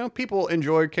fine. You know, people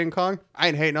enjoy King Kong. I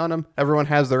ain't hating on them. Everyone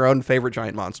has their own favorite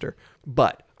giant monster.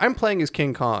 But I'm playing as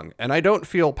King Kong, and I don't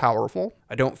feel powerful.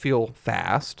 I don't feel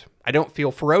fast. I don't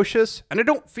feel ferocious, and I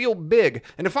don't feel big.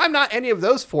 And if I'm not any of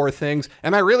those four things,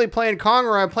 am I really playing Kong,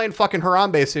 or am I playing fucking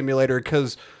Harambe Simulator?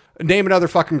 Because name another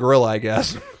fucking gorilla, I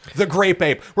guess. The Grape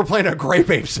Ape. We're playing a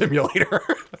Grape Ape Simulator.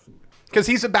 Because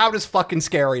he's about as fucking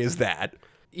scary as that.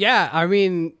 Yeah, I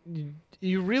mean,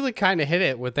 you really kind of hit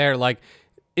it with there. Like,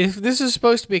 if this is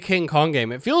supposed to be a King Kong game,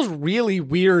 it feels really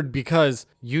weird because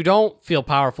you don't feel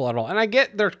powerful at all. And I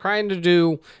get they're trying to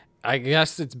do, I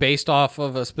guess it's based off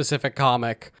of a specific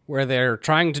comic where they're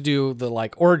trying to do the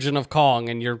like origin of Kong,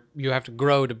 and you have to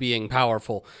grow to being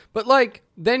powerful. But like,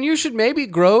 then you should maybe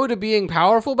grow to being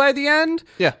powerful by the end.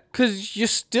 Yeah. Because you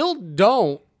still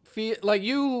don't feel like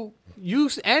you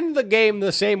end the game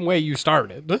the same way you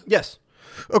started. Yes.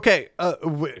 Okay,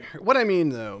 what I mean,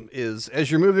 though, is as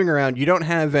you're moving around, you don't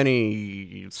have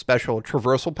any special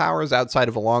traversal powers outside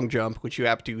of a long jump, which you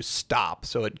have to stop,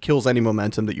 so it kills any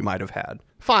momentum that you might have had.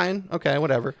 Fine, okay,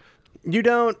 whatever. You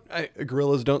don't,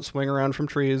 gorillas don't swing around from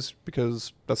trees,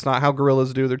 because that's not how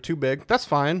gorillas do, they're too big. That's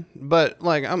fine, but,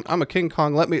 like, I'm a King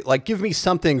Kong, give me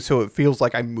something so it feels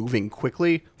like I'm moving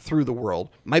quickly through the world.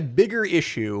 My bigger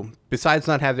issue, besides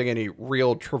not having any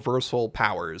real traversal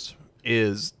powers,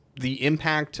 is the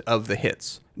impact of the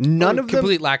hits. None of them.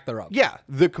 Complete lack thereof. Yeah,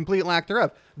 the complete lack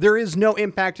thereof. There is no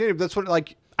impact in it. That's what,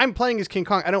 like, I'm playing as King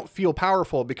Kong. I don't feel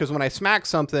powerful because when I smack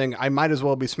something, I might as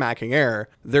well be smacking air.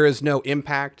 There is no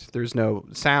impact. There's no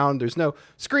sound. There's no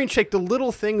screen shake. The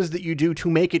little things that you do to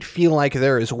make it feel like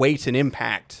there is weight and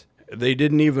impact, they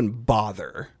didn't even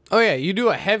bother. Oh yeah, you do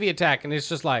a heavy attack and it's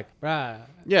just like rah,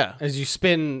 Yeah. as you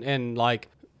spin and like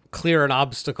clear an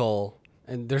obstacle,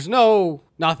 and there's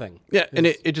nothing. Yeah, and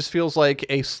it just feels like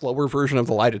a slower version of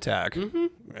the light attack.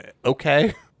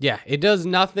 Okay. Yeah, it does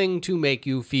nothing to make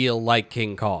you feel like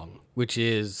King Kong, which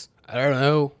is, I don't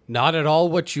know, not at all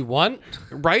what you want.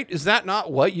 Right? Is that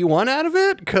not what you want out of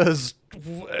it? Because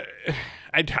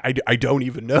I don't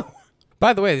even know.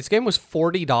 By the way, this game was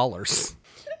 $40.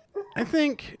 I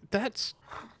think that's...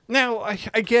 Now,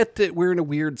 I get that we're in a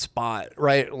weird spot,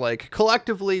 right? Like,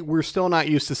 collectively, we're still not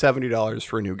used to $70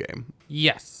 for a new game.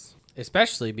 Yes,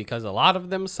 especially because a lot of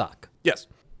them suck. Yes.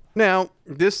 Now,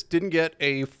 this didn't get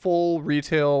a full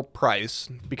retail price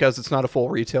because it's not a full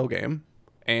retail game.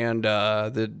 And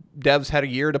the devs had a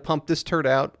year to pump this turd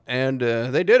out, and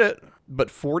they did it. But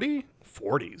 40?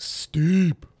 40 is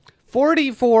steep.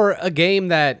 40 for a game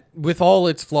that, with all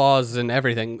its flaws and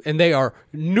everything, and they are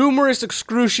numerous,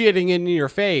 excruciating in your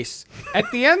face, at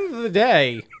the end of the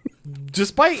day,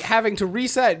 despite having to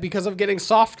reset because of getting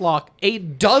soft lock a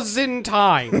dozen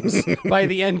times by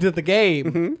the end of the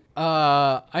game,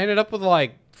 I ended up with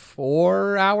like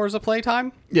 4 hours of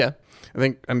playtime. Yeah. I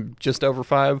think I'm just over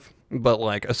 5, but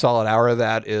like a solid hour of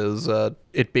that is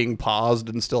it being paused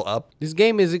and still up. This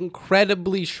game is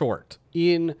incredibly short.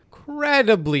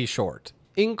 Incredibly short.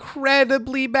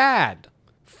 Incredibly bad.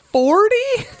 40?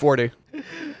 40.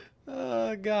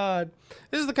 Oh, God.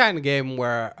 This is the kind of game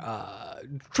where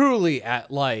truly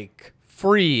at, like,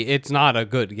 free, it's not a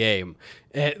good game.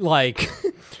 It, like...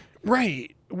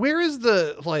 Right. Where is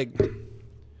the, like...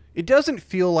 It doesn't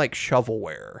feel like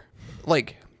shovelware.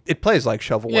 Like... It plays like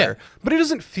shovelware, Yeah. but it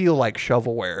doesn't feel like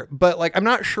shovelware. But, like, I'm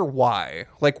not sure why.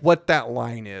 Like, what that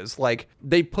line is. Like,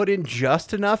 they put in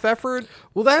just enough effort.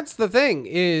 Well, that's the thing,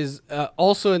 is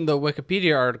also in the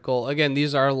Wikipedia article, again,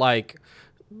 these are, like,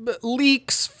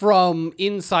 leaks from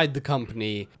inside the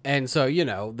company. And so, you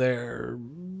know, they're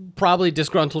probably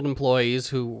disgruntled employees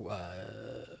who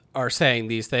are saying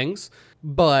these things.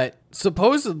 But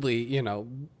supposedly, you know,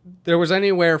 there was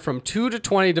anywhere from 2 to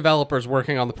 20 developers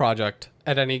working on the project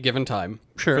at any given time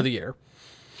for the year.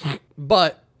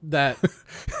 But that...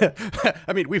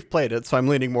 I mean, we've played it, so I'm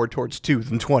leaning more towards 2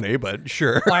 than 20, but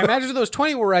sure. I imagine those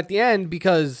 20 were at the end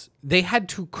because they had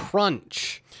to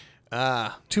crunch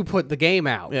to put the game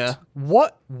out. Yeah.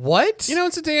 What? You know,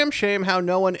 it's a damn shame how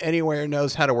no one anywhere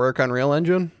knows how to work Unreal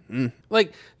Engine.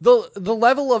 Like, the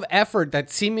level of effort that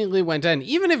seemingly went in,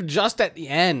 even if just at the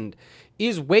end,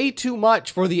 is way too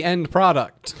much for the end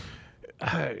product.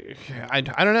 I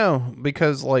don't know,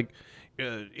 because, like,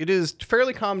 it is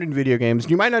fairly common in video games,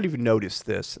 and you might not even notice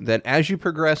this, that as you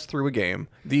progress through a game,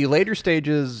 the later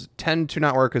stages tend to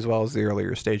not work as well as the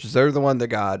earlier stages. They're the one that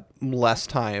got less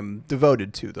time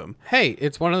devoted to them. Hey,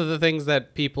 it's one of the things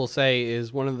that people say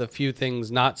is one of the few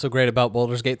things not so great about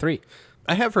Baldur's Gate 3.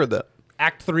 I have heard that.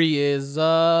 Act 3 is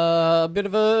a bit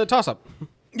of a toss-up.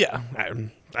 Yeah,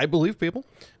 I believe people.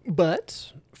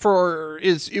 But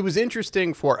it was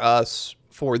interesting for us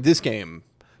for this game,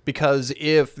 because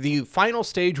if the final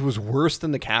stage was worse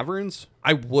than the caverns,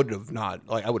 I would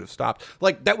have stopped.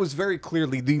 Like, that was very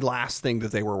clearly the last thing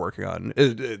that they were working on,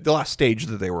 the last stage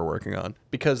that they were working on,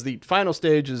 because the final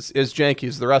stage is janky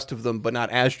as the rest of them, but not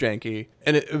as janky.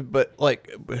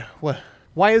 What?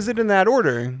 Why is it in that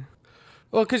order?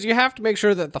 Well, because you have to make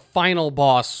sure that the final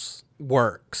boss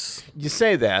works. You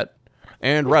say that,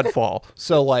 and Redfall.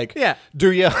 So, like, Yeah.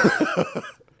 do you?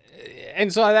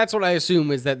 And so that's what I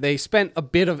assume, is that they spent a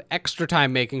bit of extra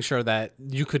time making sure that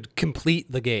you could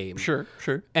complete the game. Sure.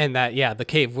 And that, yeah, the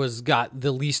cave got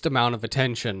the least amount of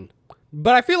attention.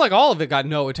 But I feel like all of it got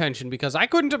no attention, because I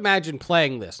couldn't imagine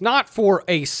playing this, not for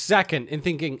a second, and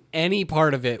thinking any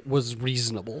part of it was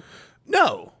reasonable.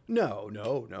 No.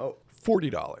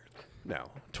 $40.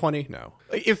 No. 20? No.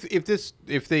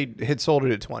 If they had sold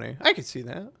it at 20, I could see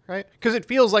that, right? Because it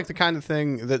feels like the kind of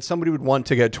thing that somebody would want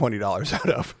to get $20 out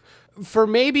of. For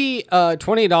maybe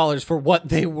 $20 for what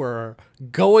they were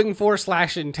going for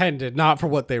 / intended, not for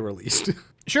what they released.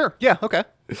 Sure. Yeah. Okay.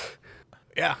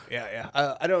 Yeah.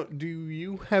 Do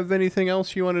you have anything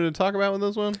else you wanted to talk about with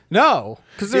this one? No,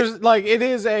 because it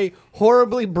is a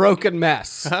horribly broken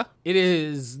mess. Uh-huh. It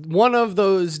is one of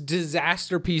those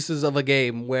disaster pieces of a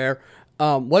game where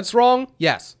what's wrong?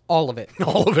 Yes, all of it.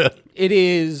 All of it. It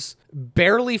is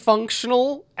barely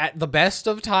functional at the best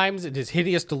of times. It is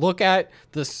hideous to look at.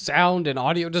 The sound and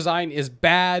audio design is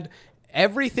bad.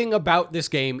 Everything about this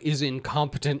game is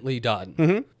incompetently done.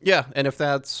 Mm-hmm. Yeah, and if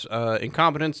that's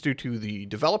incompetence due to the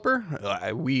developer,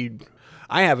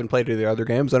 I haven't played any of the other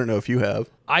games. I don't know if you have.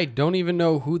 I don't even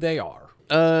know who they are.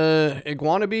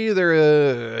 Iguanabee,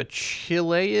 they're a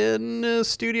Chilean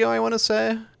studio, I want to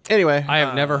say. Anyway, I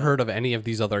have never heard of any of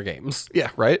these other games.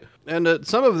 yeah, right. And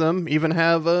some of them even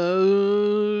have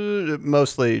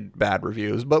mostly bad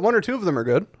reviews, but one or two of them are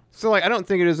good. So like, I don't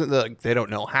think it isn't that they don't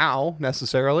know how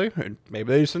necessarily.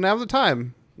 Maybe they just didn't have the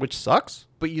time, which sucks.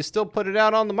 But you still put it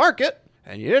out on the market,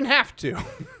 and you didn't have to.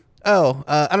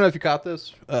 I don't know if you caught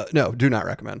this. No, do not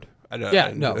recommend.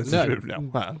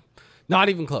 No. Not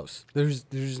even close.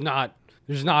 There's not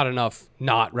enough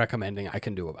not recommending I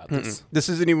can do about this. This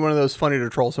isn't even one of those funny to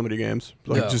troll somebody games.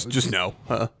 Like, No, just no.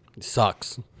 It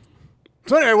sucks.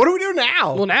 So anyway, what do we do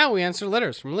now? Well, now we answer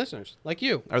letters from listeners like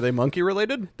you. Are they monkey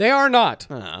related? They are not.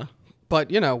 Uh, But,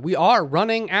 we are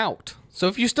running out. So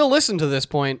if you still listen to this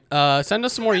point, send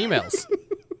us some more emails.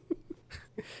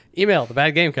 Email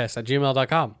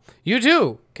thebadgamecast@gmail.com. You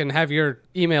too can have your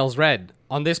emails read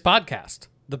on this podcast,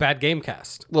 The Bad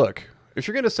Gamecast. Look, if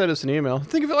you're going to send us an email,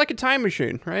 think of it like a time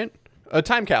machine, right? A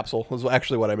time capsule was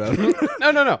actually what I meant.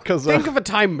 No. 'Cause, Think of a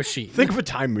time machine. Think of a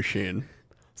time machine.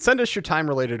 Send us your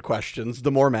time-related questions.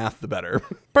 The more math, the better.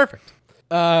 Perfect.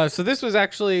 So this was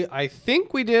actually, I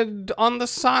think we did on the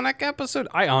Sonic episode.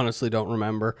 I honestly don't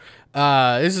remember.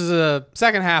 This is a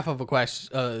second half of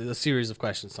a series of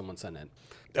questions someone sent in.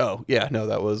 Oh, yeah, no,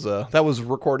 that was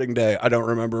recording day. I don't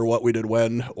remember what we did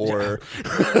when or...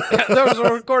 That was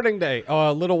a recording day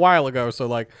a little while ago,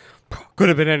 so could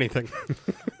have been anything.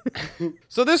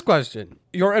 So this question,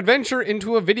 your adventure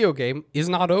into a video game is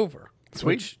not over. Sweet.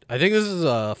 Which I think this is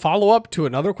a follow-up to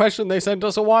another question they sent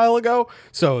us a while ago,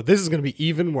 so this is going to be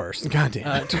even worse. God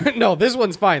damn it. No, this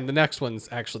one's fine. The next one's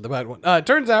actually the bad one.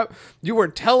 Turns out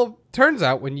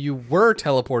when you were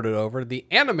teleported over, the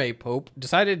anime Pope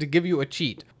decided to give you a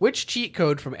cheat. Which cheat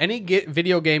code from any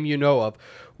video game you know of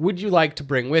would you like to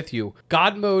bring with you?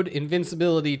 God mode,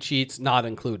 invincibility cheats not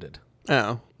included.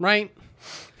 Oh. Right?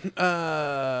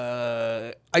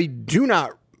 I do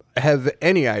not have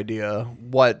any idea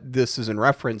what this is in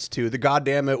reference to. The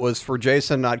goddamn it was for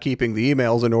Jason not keeping the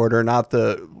emails in order, not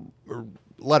the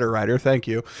letter writer. Thank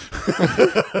you.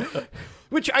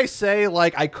 Which I say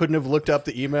like I couldn't have looked up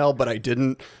the email, but I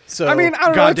didn't. So I mean, I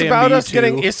don't know. It's goddamn about me us too.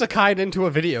 getting isekai'd into a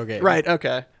video game. Right,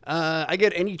 okay. I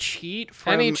get any cheat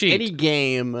from Any cheat. any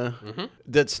game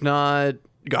that's not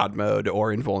God mode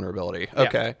or invulnerability.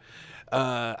 Okay.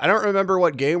 I don't remember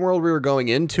what game world we were going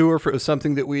into or if it was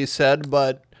something that we said,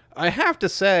 but I have to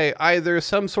say either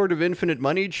some sort of infinite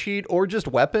money cheat or just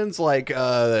weapons like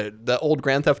the old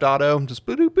Grand Theft Auto. Just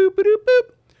boop, boop, boop, boop, boop.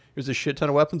 Here's a shit ton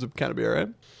of weapons. It would kind of be all right.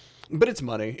 But it's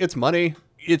money. It's money.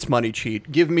 It's money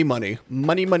cheat. Give me money.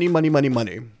 Money, money, money, money,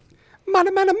 money.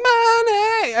 Money, money,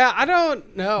 money. I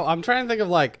don't know. I'm trying to think of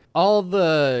all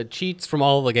the cheats from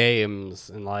all the games,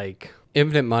 and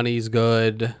infinite money's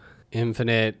good.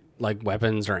 Infinite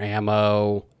weapons or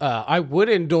ammo. I would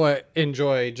enjoy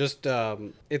just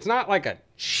it's not like a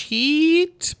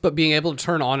cheat, but being able to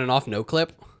turn on and off no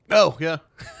clip. Oh yeah.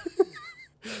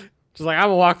 Just I'm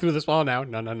gonna walk through this wall now.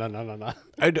 No.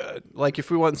 I'd if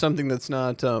we want something that's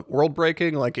not world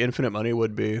breaking, like infinite money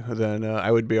would be, then I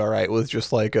would be all right with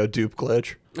just a dupe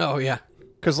glitch. Oh yeah.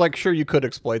 Because sure you could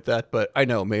exploit that, but I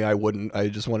know me, I wouldn't. I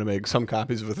just want to make some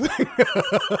copies of a thing.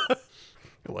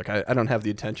 I don't have the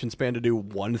attention span to do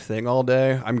one thing all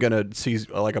day. I'm gonna see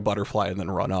a butterfly and then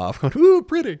run off. Ooh,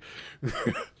 pretty.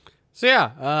 So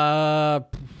yeah,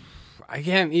 I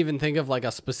can't even think of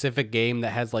a specific game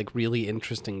that has really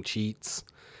interesting cheats.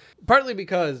 Partly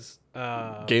because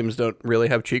games don't really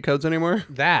have cheat codes anymore.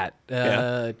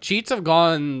 Cheats have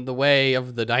gone the way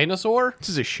of the dinosaur. This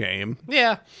is a shame.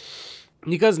 Yeah,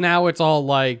 because now it's all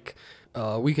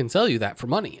we can sell you that for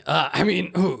money.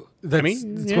 That's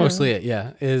mostly it.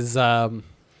 Yeah, is if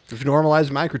you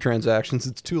normalize microtransactions,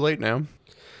 it's too late now.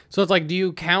 So it's do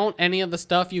you count any of the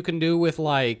stuff you can do with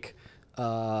mods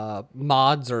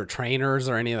or trainers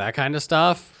or any of that kind of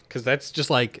stuff? Because that's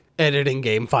just editing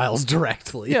game files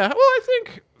directly. Yeah, well, I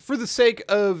think for the sake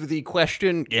of the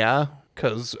question, yeah,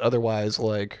 because otherwise,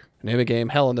 name a game,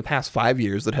 hell, in the past 5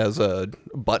 years that has a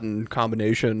button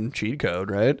combination cheat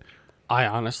code, right? I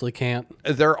honestly can't.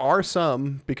 There are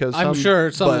some, because I'm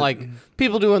sure some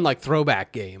people doing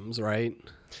throwback games, right?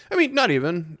 I mean, not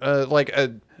even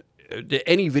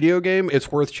any video game. It's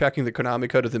worth checking the Konami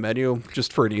code at the menu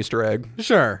just for an Easter egg.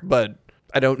 Sure, but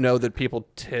I don't know that people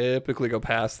typically go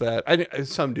past that.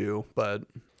 Some do, but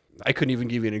I couldn't even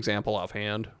give you an example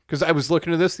offhand because I was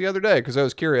looking at this the other day because I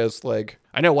was curious.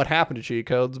 I know what happened to cheat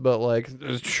codes, but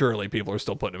surely people are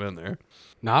still putting them in there.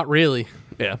 Not really.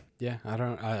 Yeah. Yeah,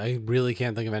 I really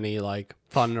can't think of any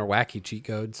fun or wacky cheat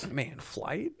codes. Man,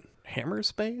 Flight?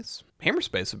 Hammerspace?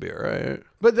 Hammerspace would be alright.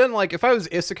 But then if I was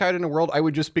isekai'd in a world, I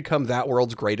would just become that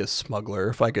world's greatest smuggler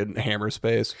if I could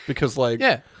hammerspace. Because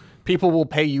yeah. People will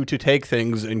pay you to take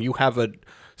things, and you have a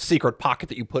secret pocket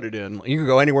that you put it in. You can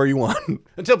go anywhere you want.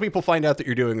 Until people find out that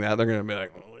you're doing that, they're going to be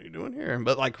like, what are you doing here?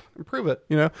 But, like, prove it,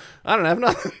 you know? I don't have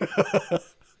nothing.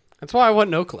 That's why I want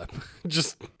no clip.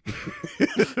 Just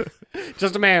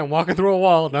a man walking through a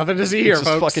wall. Nothing to see here, Just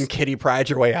folks. fucking Kitty Pryde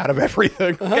your way out of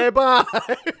everything. Okay, bye.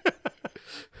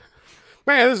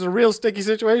 Man, this is a real sticky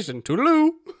situation. Toodaloo.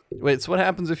 Wait, so what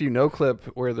happens if you no clip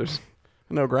where there's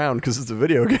no ground because it's a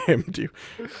video game?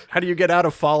 How do you get out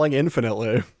of falling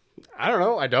infinitely? I don't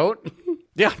know. I don't.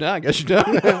 Yeah, no, I guess you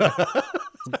don't.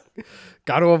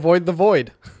 Got to avoid the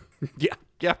void.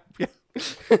 Yeah.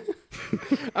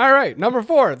 All right, number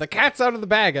 4, the cat's out of the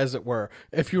bag, as it were.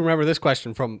 If you remember this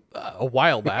question from a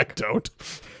while back. Don't.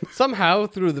 Somehow,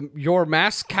 through your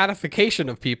mass catification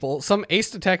of people, some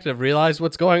ace detective realized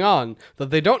what's going on, though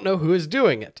they don't know who is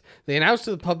doing it. They announce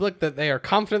to the public that they are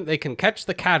confident they can catch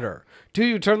the catter. Do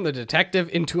you turn the detective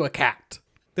into a cat?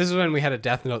 This is when we had a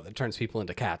death note that turns people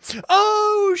into cats.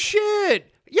 Oh,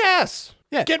 shit. Yes.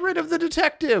 Yeah. Get rid of the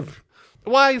detective.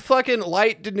 Why fucking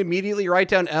Light didn't immediately write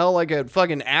down L like a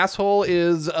fucking asshole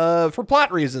is for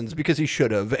plot reasons, because he should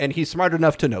have, and he's smart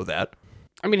enough to know that.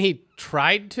 I mean, he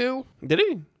tried to. Did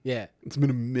he? Yeah. It's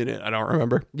been a minute. I don't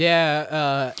remember.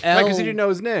 Yeah, L... Because he didn't know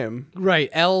his name.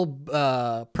 Right.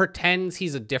 L pretends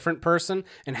he's a different person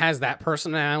and has that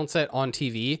person announce it on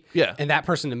TV. Yeah. And that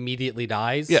person immediately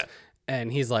dies. Yeah.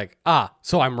 And he's like,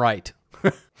 so I'm right.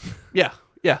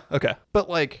 Yeah, okay. But,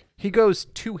 like, he goes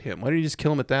to him. Why didn't you just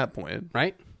kill him at that point?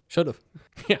 Right? Should have.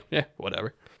 Yeah,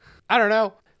 whatever. I don't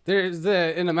know. There's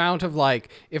an amount of, like,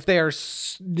 if they are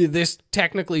this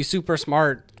technically super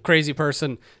smart, crazy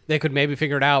person, they could maybe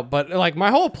figure it out. But, like, my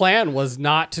whole plan was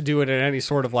not to do it in any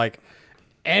sort of, like,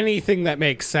 anything that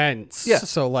makes sense. Yeah.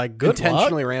 So, like, good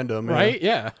Intentionally luck, random. right?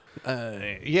 Yeah.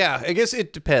 Yeah, I guess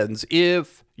it depends.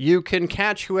 If you can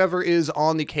catch whoever is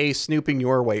on the case snooping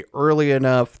your way early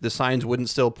enough, the signs wouldn't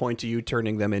still point to you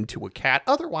turning them into a cat.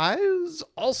 Otherwise,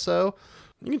 also,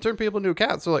 you can turn people into a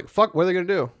cat. So, like, fuck, what are they going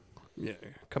to do? Yeah,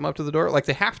 come up to the door? Like,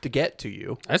 they have to get to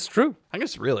you. That's true. I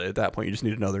guess, really, at that point, you just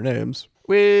need to know their names.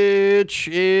 Which,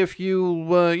 if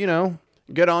you,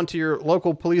 get onto your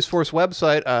local police force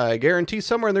website, I guarantee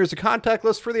somewhere there's a contact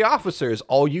list for the officers.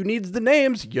 All you need is the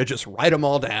names. You just write them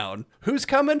all down. Who's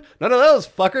coming? None of those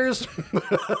fuckers.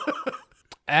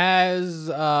 As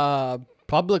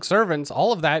public servants,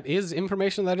 all of that is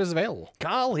information that is available.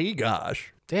 Golly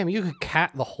gosh. Damn, you could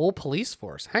cat the whole police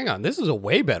force. Hang on, this is a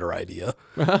way better idea.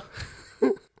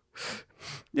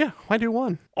 Yeah, why do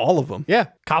one? All of them. Yeah,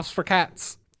 cops for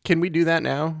cats. Can we do that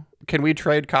now? Can we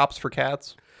trade cops for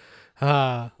cats?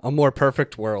 A more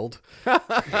perfect world.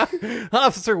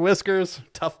 Officer Whiskers,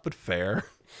 tough but fair.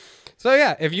 So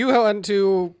yeah, if you want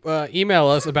to email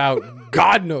us about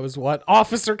God knows what,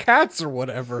 Officer Cats or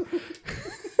whatever,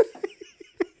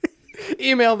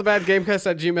 email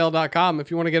thebadgamecast@gmail.com.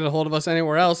 If you want to get a hold of us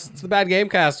anywhere else, it's the Bad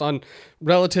Gamecast on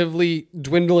relatively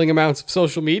dwindling amounts of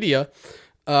social media.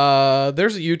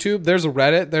 There's a YouTube, there's a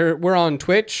Reddit. We're on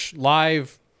Twitch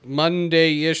live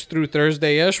Monday-ish through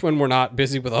Thursday-ish when we're not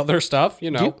busy with other stuff.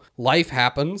 Life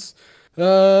happens. There's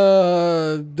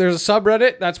a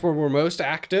subreddit. That's where we're most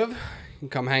active. You can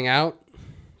come hang out.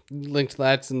 Link to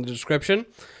that's in the description.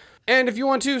 And if you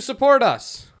want to support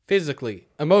us physically,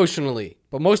 emotionally,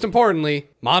 but most importantly,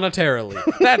 monetarily,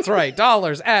 that's right,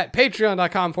 dollars at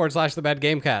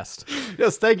patreon.com/thebadgamecast.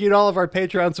 Yes, thank you to all of our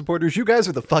Patreon supporters. You guys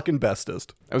are the fucking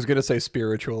bestest. I was going to say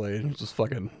spiritually. Just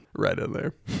fucking right in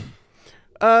there.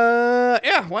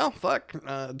 Yeah, well, fuck.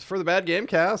 For the Bad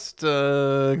Gamecast,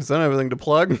 because I don't have anything to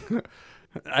plug.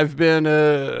 I've been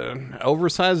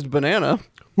oversized banana.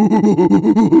 Good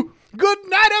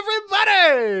night,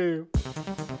 everybody!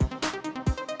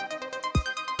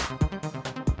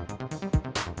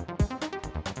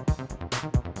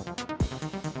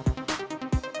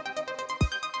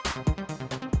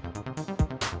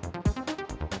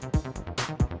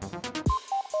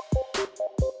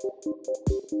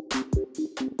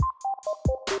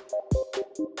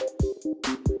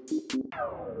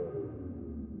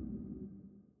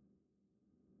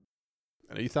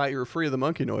 I know you thought you were free of the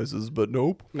monkey noises, but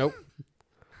nope. Nope.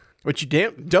 What you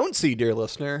don't see, dear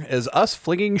listener, is us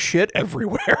flinging shit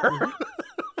everywhere.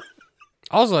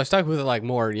 Also, I stuck with it like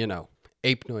more,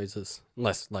 ape noises,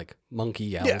 less like monkey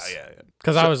yells. Yeah.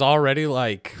 Because I was already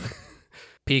like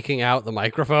peeking out the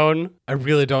microphone. I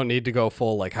really don't need to go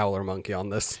full like howler monkey on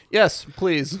this. Yes,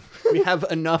 please. We have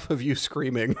enough of you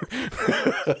screaming.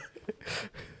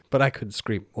 But I could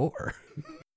scream more.